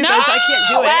let her go, you guys. I can't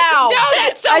do it. Wow. No,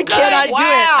 that's so I good. cannot do it.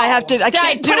 I have to. I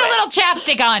can't do Put it. a little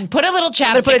chapstick on. Put a little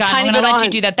chapstick put a on. tiny I'm going to bit let you on.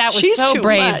 do that. That was She's so too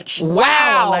brave. much.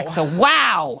 Wow, Alexa.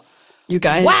 Wow. You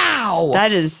guys. Wow.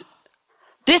 That is.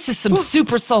 This is some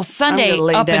Super Soul Sunday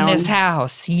lay up down. in this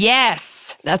house.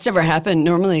 Yes. That's never happened.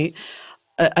 Normally,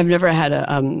 I've never had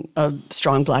a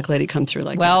strong black lady come through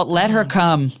like that. Well, let her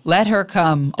come. Let her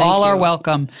come. All are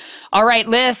welcome. All right,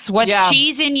 Liz, what's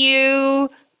cheesing you?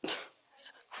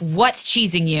 What's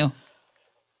cheesing you?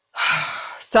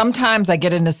 Sometimes I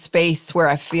get in a space where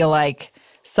I feel like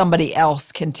somebody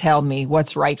else can tell me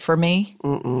what's right for me.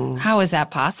 How is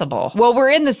that possible? Well, we're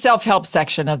in the self-help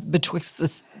section of betwixt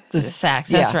the stacks.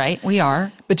 That's right. We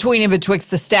are. Between and betwixt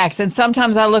the stacks. And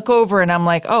sometimes I look over and I'm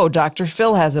like, oh, Dr.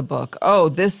 Phil has a book. Oh,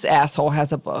 this asshole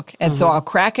has a book. And so I'll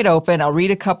crack it open. I'll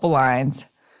read a couple lines.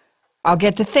 I'll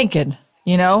get to thinking,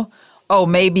 oh,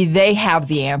 maybe they have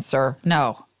the answer.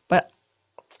 No. But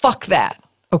fuck that.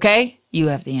 Okay? You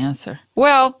have the answer.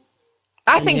 Well,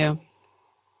 I think...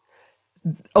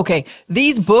 Okay,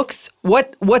 these books,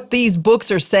 what these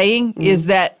books are saying is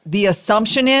that the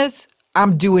assumption is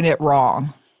I'm doing it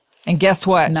wrong. And guess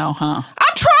what? No, huh?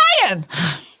 I'm trying.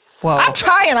 Whoa. I'm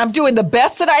trying. I'm doing the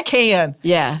best that I can.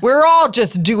 Yeah. We're all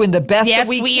just doing the best that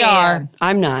we can. are.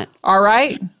 I'm not. All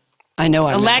right? I know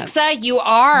I'm Alexa, you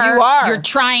are. You are. You're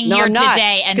trying No, here I'm not.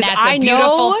 today, and 'Cause that's I a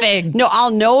beautiful know, thing. No,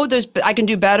 I'll know I can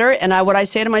do better, and what I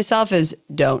say to myself is,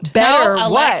 don't. Better no,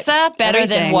 what? Alexa, better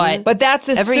than Everything. what? But that's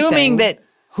assuming Everything. that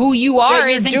Who you are you're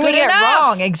isn't doing good it enough.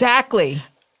 wrong. Exactly.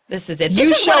 This is it. You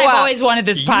This is what show I've up. always wanted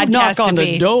this podcast knock to on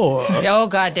be. the door. Oh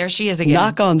God, there she is again.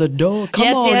 Knock on the door. Come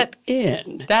That's on it.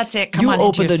 in. That's it. Come You on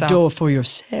open into the yourself. door for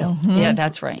yourself. Yeah,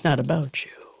 that's right. It's not about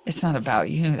you. It's not about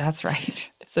you. That's right.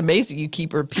 It's amazing you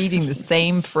keep repeating the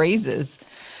same phrases.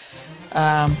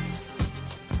 All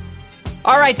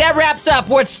right, that wraps up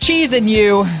what's cheesing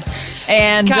you.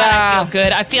 And God, I feel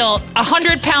good. I feel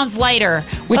 100 pounds lighter,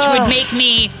 which would make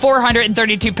me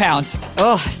 432 pounds.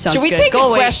 Oh, sounds should we good. take Go a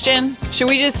away. question? Should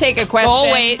we just take a question?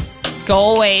 Go wait.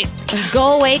 Go wait.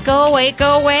 Go wait. Go wait.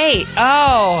 Go wait.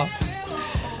 Oh.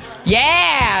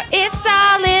 Yeah. It's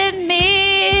all in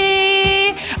me.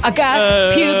 I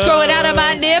got pubes growing out of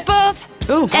my nipples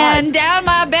Ooh, God. and down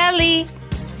my belly.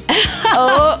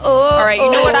 All right,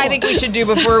 you know what I think we should do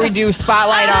before we do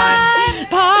Spotlight on?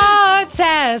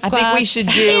 I think we should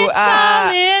do, It's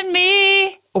all in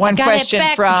me. one I got question it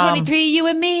back from- 23, you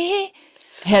and me.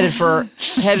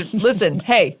 Listen,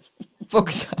 hey,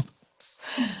 focus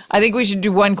on. I think we should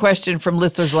do one question from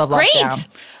Listeners Love Great. Lockdown.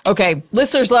 Okay,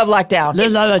 Listeners Love Lockdown.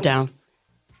 La down.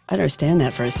 I don't understand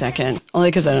that for a second, only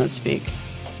because I don't speak.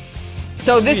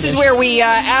 So this is where we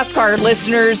ask our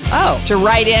listeners to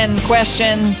write in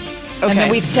questions, and then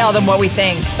Okay. we tell them what we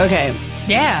think. Okay,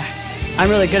 Yeah. I'm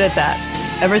really good at that.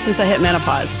 Ever since I hit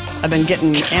menopause, I've been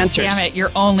getting answers. Damn it. You're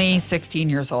only 16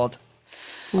 years old.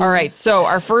 All right, so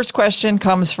our first question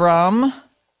comes from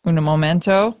Un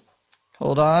momento.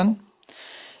 Hold on.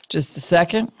 Just a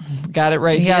second. Got it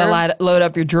right You here. got to load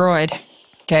up your droid.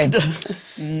 Okay.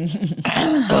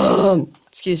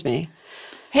 Excuse me.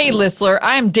 Hey, Listler,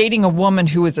 I am dating a woman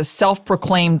who is a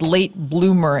self-proclaimed late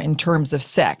bloomer in terms of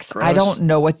sex. I don't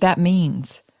know what that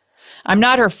means. I'm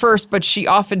not her first, but she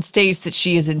often states that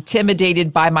she is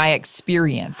intimidated by my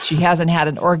experience. She hasn't had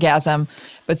an orgasm,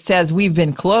 but says we've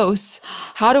been close.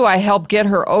 How do I help get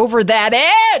her over that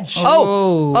edge?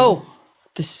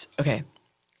 This, okay.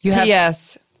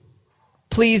 P.S.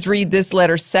 Please read this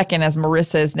letter second, as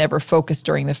Marissa is never focused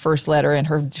during the first letter, and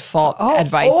her default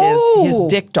advice is his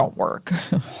dick don't work.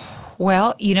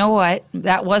 Well, you know what?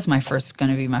 That was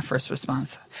going to be my first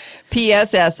response.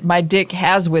 P.S.S. My dick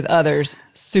has with others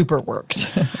super worked.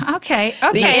 Okay.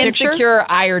 The insecure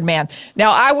Iron Man.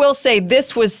 Now, I will say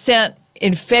this was sent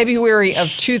in February of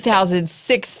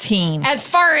 2016. As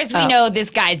far as we know, this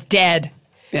guy's dead.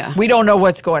 Yeah. We don't know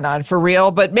what's going on for real,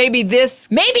 but maybe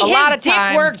this. Maybe a his lot of dick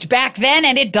times, worked back then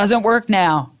and it doesn't work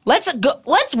now. Let's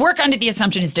work under the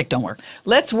assumption his dick don't work.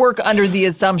 Let's work under the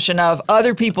assumption of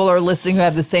other people are listening who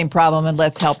have the same problem, and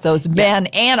let's help those men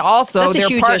and also That's a their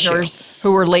huge partners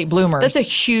who are late bloomers. That's a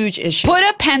huge issue. Put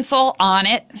a pencil on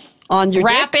it. On your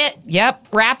Wrap dick? it. Yep.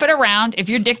 Wrap it around. If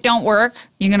your dick don't work,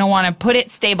 you're going to want to put it,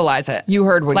 stabilize it. You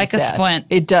heard what like he said. a splint.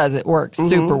 It does. It works.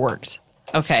 Super works.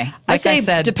 Okay. I Like say I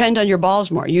said, depend on your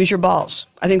balls more. Use your balls.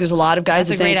 I think there's a lot of guys That's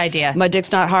that a great think, idea. my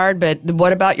dick's not hard, but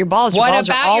what about your balls? Your What balls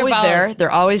are about your always balls? there.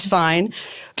 They're always fine.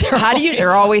 How do you?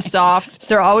 They're always soft.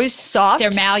 They're always soft.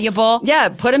 they're malleable. Yeah,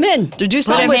 put them in. Do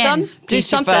something 'em with in. them. Do Teach your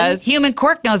something. fuzz. Human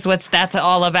Cork knows what that's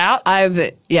all about.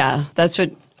 That's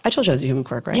what I told you I was a human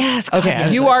quirk, right? Yes, God, Okay. I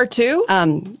was You like- are too?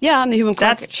 Yeah, I'm the human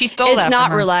quirk. She stole It's that from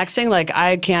not her. relaxing. Like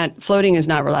I can't. Floating is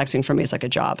not relaxing for me. It's like a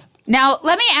job. Now,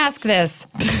 let me ask this.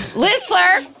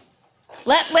 Listler,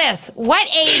 what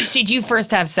age did you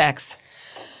first have sex?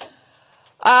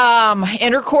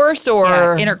 Intercourse or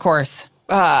Yeah, intercourse.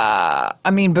 I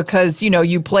mean, because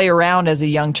you play around as a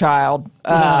young child,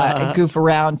 goof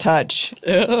around, touch,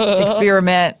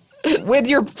 experiment with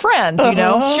your friends.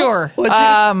 Sure.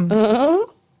 Oh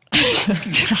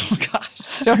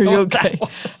gosh, are you okay?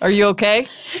 Are you okay?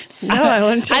 No, I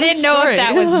want to. I didn't know if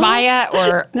that was Maya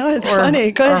or No, it's or-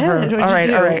 funny. Go or ahead. her. What'd All you right,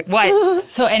 do? all right.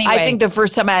 What? So anyway, I think the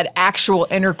first time I had actual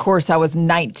intercourse, I was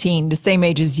 19, the same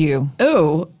age as you.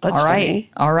 Oh, that's all right,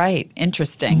 funny. all right.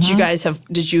 Interesting. Did you guys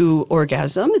did you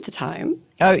orgasm at the time?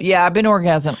 Oh yeah, I've been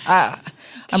orgasm.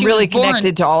 I'm She really was born-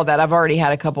 connected to all of that. I've already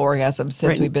had a couple orgasms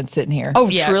since we've been sitting here. Oh,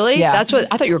 Yeah. truly? Yeah. That's what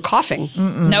I thought you were coughing.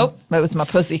 Nope. that was my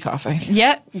pussy coughing.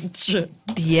 Yep.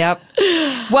 Yep.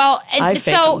 Well, I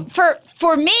fake so 'em.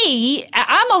 for me,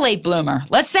 I'm a late bloomer.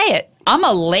 Let's say it. I'm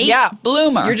a late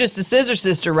bloomer. You're just a scissor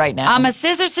sister right now. I'm a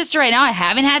scissor sister right now. I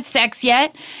haven't had sex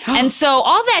yet. And so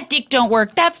all that dick don't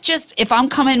work. That's just if I'm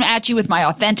coming at you with my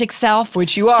authentic self.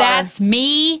 Which you are. That's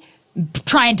me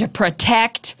trying to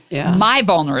protect Yeah. my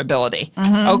vulnerability.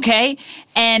 Okay?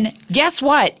 And guess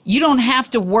what? You don't have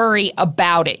to worry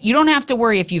about it. You don't have to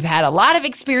worry if you've had a lot of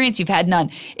experience, you've had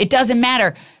none. It doesn't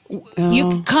matter.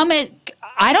 You come at,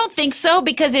 I don't think so,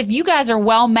 because if you guys are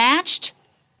well matched,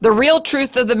 the real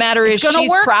truth of the matter is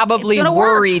she's probably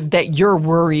worried that you're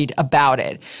worried about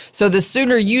it. So the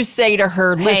sooner you say to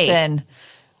her, listen,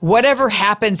 whatever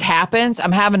happens, happens.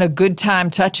 I'm having a good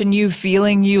time touching you,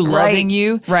 feeling you, loving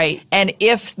you. Right. And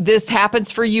if this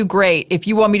happens for you, great. If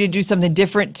you want me to do something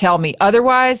different, tell me.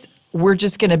 Otherwise, we're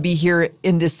just going to be here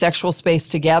in this sexual space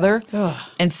together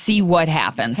and see what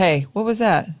happens. Hey, what was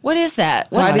that? What is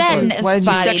that? What's that body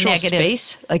sexual negative?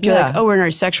 space? Like you're like, oh, we're in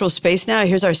our sexual space now.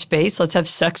 Here's our space. Let's have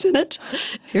sex in it.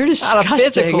 You're disgusting. Not a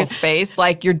physical space,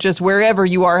 like you're just wherever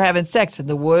you are having sex, in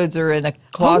the woods or in a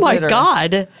closet. Oh my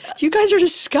God. You guys are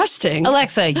disgusting.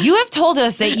 Alexa, you have told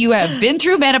us that you have been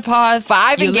through menopause.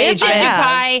 5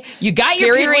 engagements. You got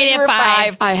your period at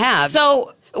 5. I have.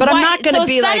 So... But I'm not going to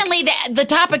be like... So suddenly the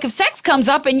topic of sex comes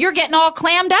up and you're getting all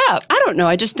clammed up. I don't know.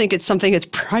 I just think it's something that's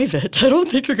private. I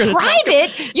don't think you're going to...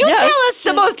 Private? You tell us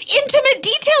the most intimate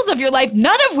details of your life,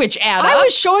 none of which add up. I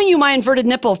was showing you my inverted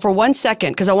nipple for 1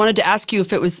 second because I wanted to ask you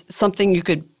if it was something you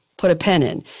could put a pen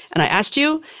in. And I asked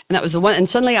you, and that was the one. And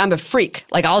suddenly I'm a freak.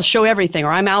 Like I'll show everything,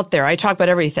 or I'm out there. I talk about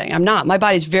everything. I'm not. My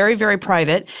body's very, very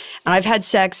private. And I've had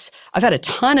sex. I've had a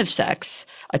ton of sex.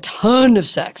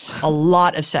 A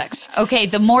lot of sex. Okay,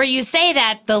 the more you say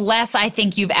that, the less I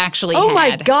think you've actually had. Oh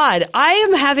my God. I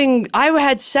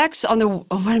had sex on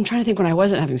I'm trying to think when I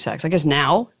wasn't having sex. I guess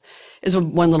now is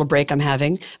one little break I'm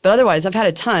having. But otherwise, I've had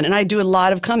a ton, and I do a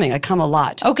lot of coming. I come a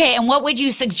lot. Okay, and what would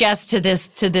you suggest to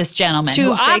this gentleman? To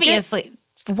who fake obviously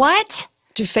it? What?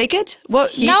 To fake it? Well,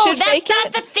 no, that's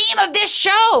not the theme of this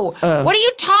show. What are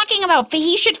you talking about?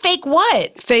 He should fake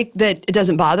what? Fake that it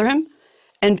doesn't bother him.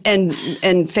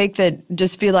 And fake that,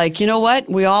 just be like, you know what,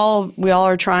 we all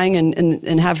are trying,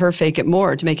 and have her fake it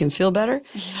more to make him feel better.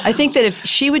 I think that if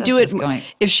she would do it,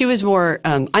 if she was more,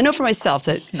 I know for myself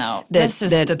that this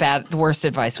is the worst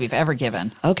advice we've ever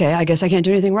given. Okay, I guess I can't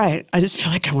do anything right. I just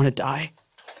feel like I want to die.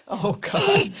 Oh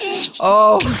God!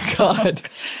 Oh God!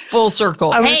 Full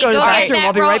circle. I'm gonna go to the bathroom.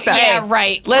 I'll be right back. Yeah,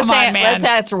 right. Let's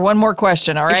answer one more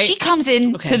question. All right. If she comes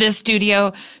in to this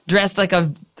studio dressed like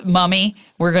a mummy,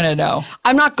 we're gonna know.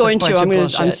 I'm not going to.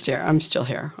 I'm still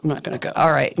here. I'm not gonna go.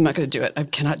 All right. I'm not gonna do it. I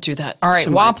cannot do that. All right.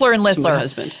 Wompler and Listler. My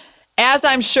husband. As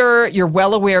I'm sure you're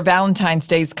well aware, Valentine's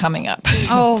Day is coming up.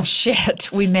 Oh,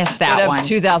 shit. We missed that one.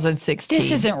 2016.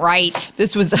 This isn't right.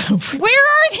 This was... Where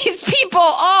are these people?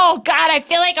 Oh, God, I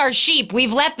feel like our sheep.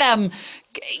 We've let them,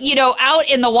 out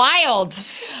in the wild.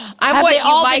 Have they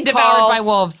all been devoured by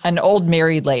wolves? An old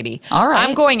married lady. All right.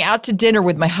 I'm going out to dinner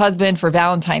with my husband for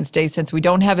Valentine's Day since we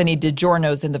don't have any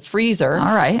Digiornos in the freezer.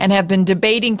 All right. And have been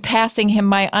debating passing him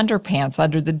my underpants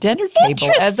under the dinner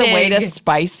table as a way to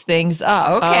spice things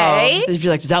up. Okay. You'd be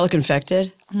like, does that look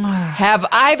infected? Have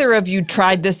either of you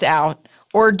tried this out?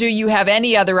 Or do you have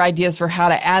any other ideas for how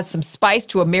to add some spice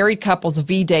to a married couple's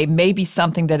V-Day? Maybe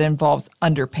something that involves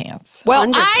underpants. Well,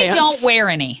 I don't wear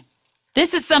any.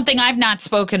 This is something I've not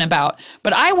spoken about,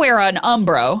 but I wear an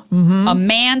Umbro, a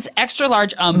man's extra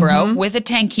large Umbro with a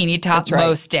tankini top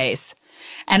most days.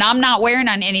 And I'm not wearing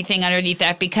on anything underneath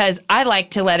that because I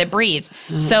like to let it breathe.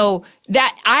 So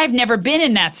that I've never been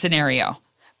in that scenario.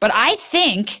 But I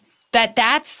think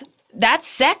that's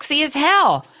sexy as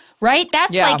hell, right?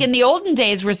 That's like in the olden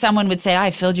days where someone would say,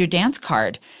 I filled your dance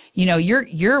card.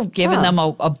 You're giving them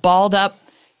a balled up,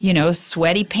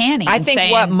 sweaty panty. I think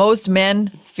what most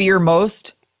men fear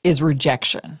most is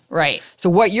rejection. Right. So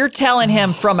what you're telling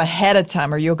him from ahead of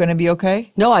time, are you going to be okay?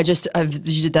 No, you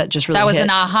did that just really That was hit. an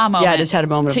aha moment. Yeah, I just had a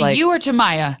moment to of like. To you or to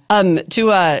Maya?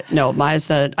 No, Maya's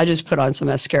not. I just put on some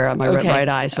mascara on my right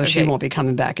eye, so she won't be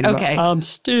coming back anymore. Okay. I'm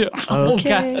still.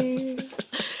 Okay.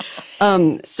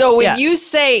 So when you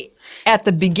say at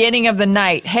the beginning of the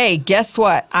night, hey, guess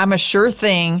what? I'm a sure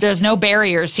thing. There's no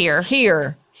barriers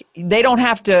here. They don't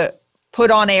have to put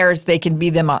on airs. They can be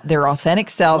their authentic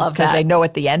selves because they know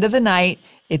at the end of the night,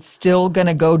 it's still going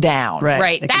to go down.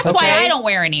 Right. That's why I don't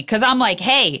wear any, because I'm like,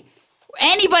 hey,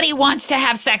 anybody wants to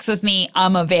have sex with me,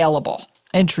 I'm available.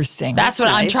 Interesting. That's what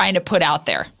nice. I'm trying to put out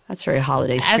there. That's very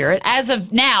holiday spirit. As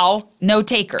of now, no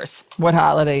takers. What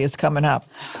holiday is coming up?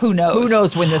 Who knows? Who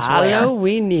knows when this will air?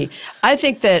 Halloween. I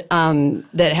think that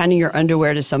that handing your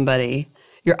underwear to somebody,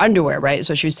 your underwear, right? Is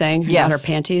what she was saying? Yes. Not her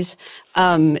panties.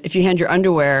 If you hand your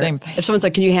underwear, same thing. If someone's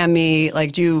like, can you hand me,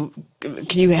 can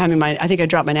you hand me my, I think I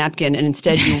dropped my napkin, and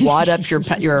instead you wad up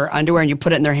your underwear and you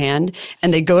put it in their hand,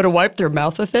 and they go to wipe their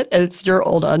mouth with it, and it's your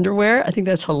old underwear. I think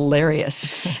that's hilarious.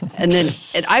 And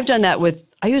I've done that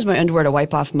I use my underwear to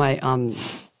wipe off my,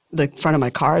 the front of my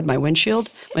car, my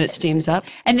windshield, when it steams up.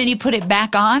 And then you put it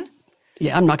back on?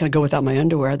 Yeah, I'm not going to go without my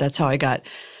underwear. That's how I got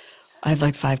I have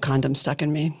like 5 condoms stuck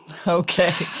in me.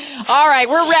 Okay. All right,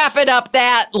 we're wrapping up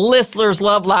that Listener's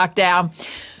Love Lockdown.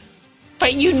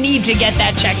 But you need to get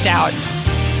that checked out.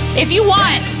 If you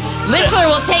want, Listener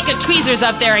will take a tweezers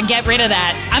up there and get rid of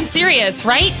that. I'm serious,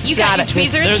 right? You got your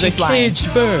tweezers? There's a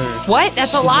caged bird. What?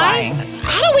 That's a lie?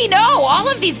 How do we know? All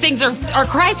of these things are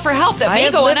cries for help that may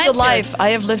go unanswered. I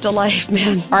have lived a life,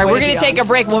 man. All right, we're going to take a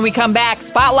break. When we come back,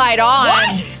 Spotlight on.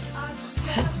 What?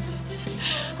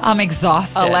 I'm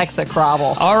exhausted. Alexa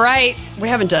Crobble. All right. We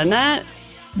haven't done that?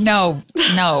 No.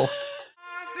 It's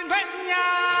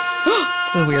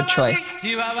a weird choice.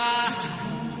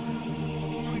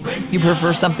 You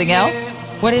prefer something else?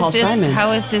 What is Paul this? Simon.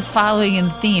 How is this following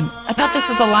in theme? I thought this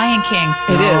was The Lion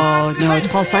King. No, it's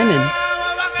Paul Simon.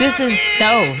 This is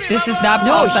not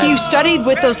Paul No, Simon. he studied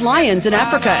with those lions in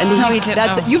Africa. And he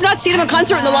didn't. You've not seen him in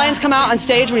concert and the lions come out on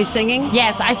stage when he's singing?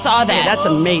 Yes, I saw that. Yeah, that's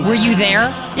amazing. Were you there?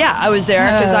 Yeah, I was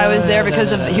there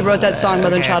because he wrote that song,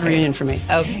 Mother and Child Reunion, for me.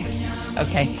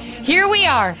 Okay. Here we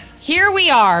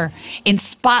are in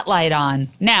Spotlight On.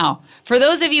 Now, for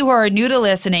those of you who are new to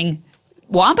listening,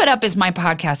 Womp It Up is my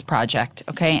podcast project,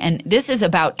 okay? And this is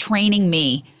about training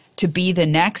me to be the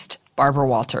next Barbara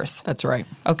Walters. That's right.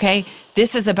 Okay?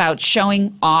 This is about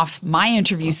showing off my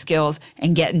interview skills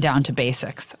and getting down to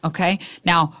basics, okay?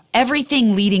 Now,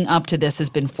 everything leading up to this has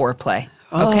been foreplay.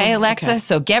 Okay, Alexa? okay.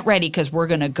 So get ready because we're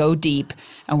going to go deep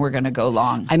and we're going to go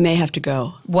long. I may have to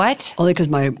go. What? Only because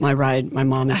my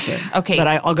mom is here. Okay. But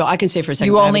I'll go. I can stay for a second.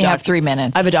 You only have 3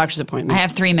 minutes. I have a doctor's appointment. I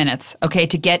have 3 minutes, okay,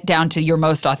 to get down to your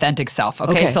most authentic self.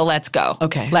 Okay, Okay. so let's go.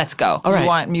 Okay. Let's go. All right. You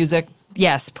want music?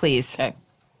 Yes, please. Okay.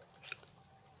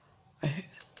 I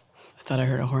thought I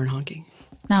heard a horn honking.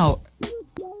 No.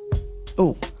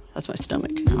 Oh, that's my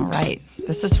stomach. All right.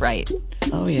 This is right.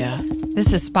 Oh, yeah.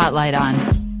 This is Spotlight on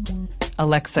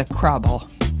Alexa Crobble.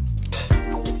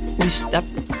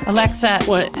 Alexa,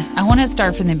 What? I want to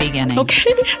start from the beginning.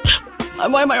 Okay.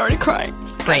 Why am I already crying?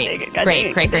 Great. God dang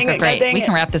it. Great. We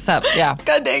can wrap this up. Yeah.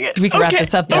 God dang it. We can wrap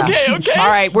this up now. Okay. All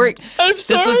right, This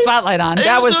was Spotlight on.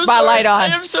 That was Spotlight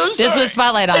on. I am so sorry. This was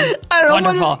Spotlight on. I don't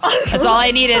Wonderful. That's all I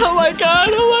needed. Oh, my God.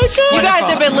 You guys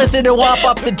have been listening to Womp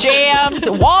Up the Jams,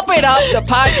 Womp It Up, the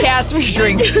podcast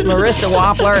featuring Marissa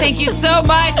Wompler. Thank you so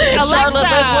much, Charlotte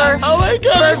Lisler. Alexa, Oh, my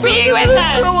God. for being with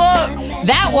us.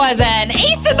 That was an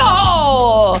ace in the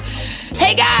hole.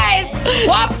 Hey, guys,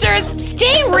 Wopsters,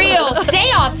 stay real,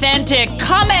 stay authentic,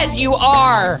 come as you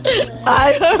are.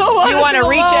 I don't want If you want to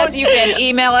reach us, you can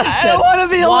email us I don't wanna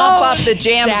be alone.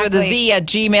 wompupthejams with a Z at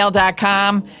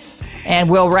gmail.com.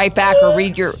 And we'll write back or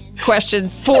read your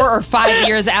questions 4 or 5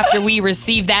 years after we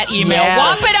receive that email. Yes.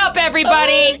 Womp it up,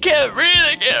 everybody. I can't breathe.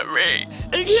 I can't breathe.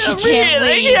 She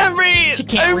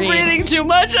can't read. breathing too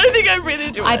much. I think I'm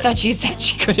breathing too much. I thought she said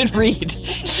she couldn't read.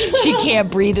 She can't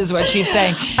breathe is what she's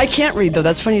saying. I can't read, though.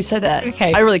 That's funny you said that.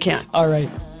 Okay. I really can't. All right.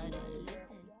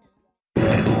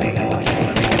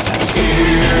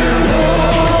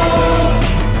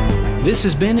 This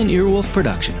has been an Earwolf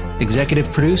production,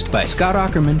 executive produced by Scott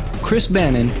Aukerman, Chris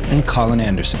Bannon, and Colin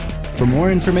Anderson. For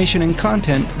more information and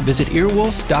content, visit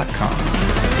earwolf.com.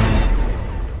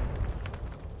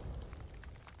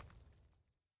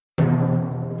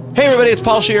 Hey everybody, it's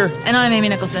Paul Scheer. And I'm Amy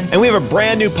Nicholson. And we have a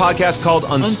brand new podcast called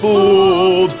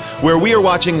Unspooled, where we are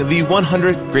watching the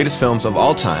 100 greatest films of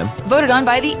all time. Voted on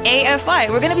by the AFI.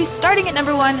 We're going to be starting at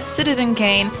number 1, Citizen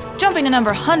Kane, jumping to number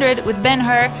 100 with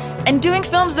Ben-Hur, and doing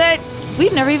films that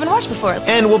we've never even watched before.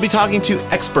 And we'll be talking to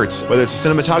experts, whether it's a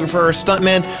cinematographer or a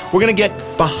stuntman. We're going to get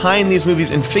behind these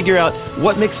movies and figure out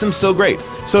what makes them so great.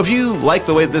 So if you like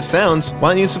the way this sounds,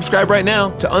 why don't you subscribe right now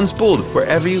to Unspooled,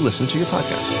 wherever you listen to your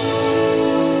podcast.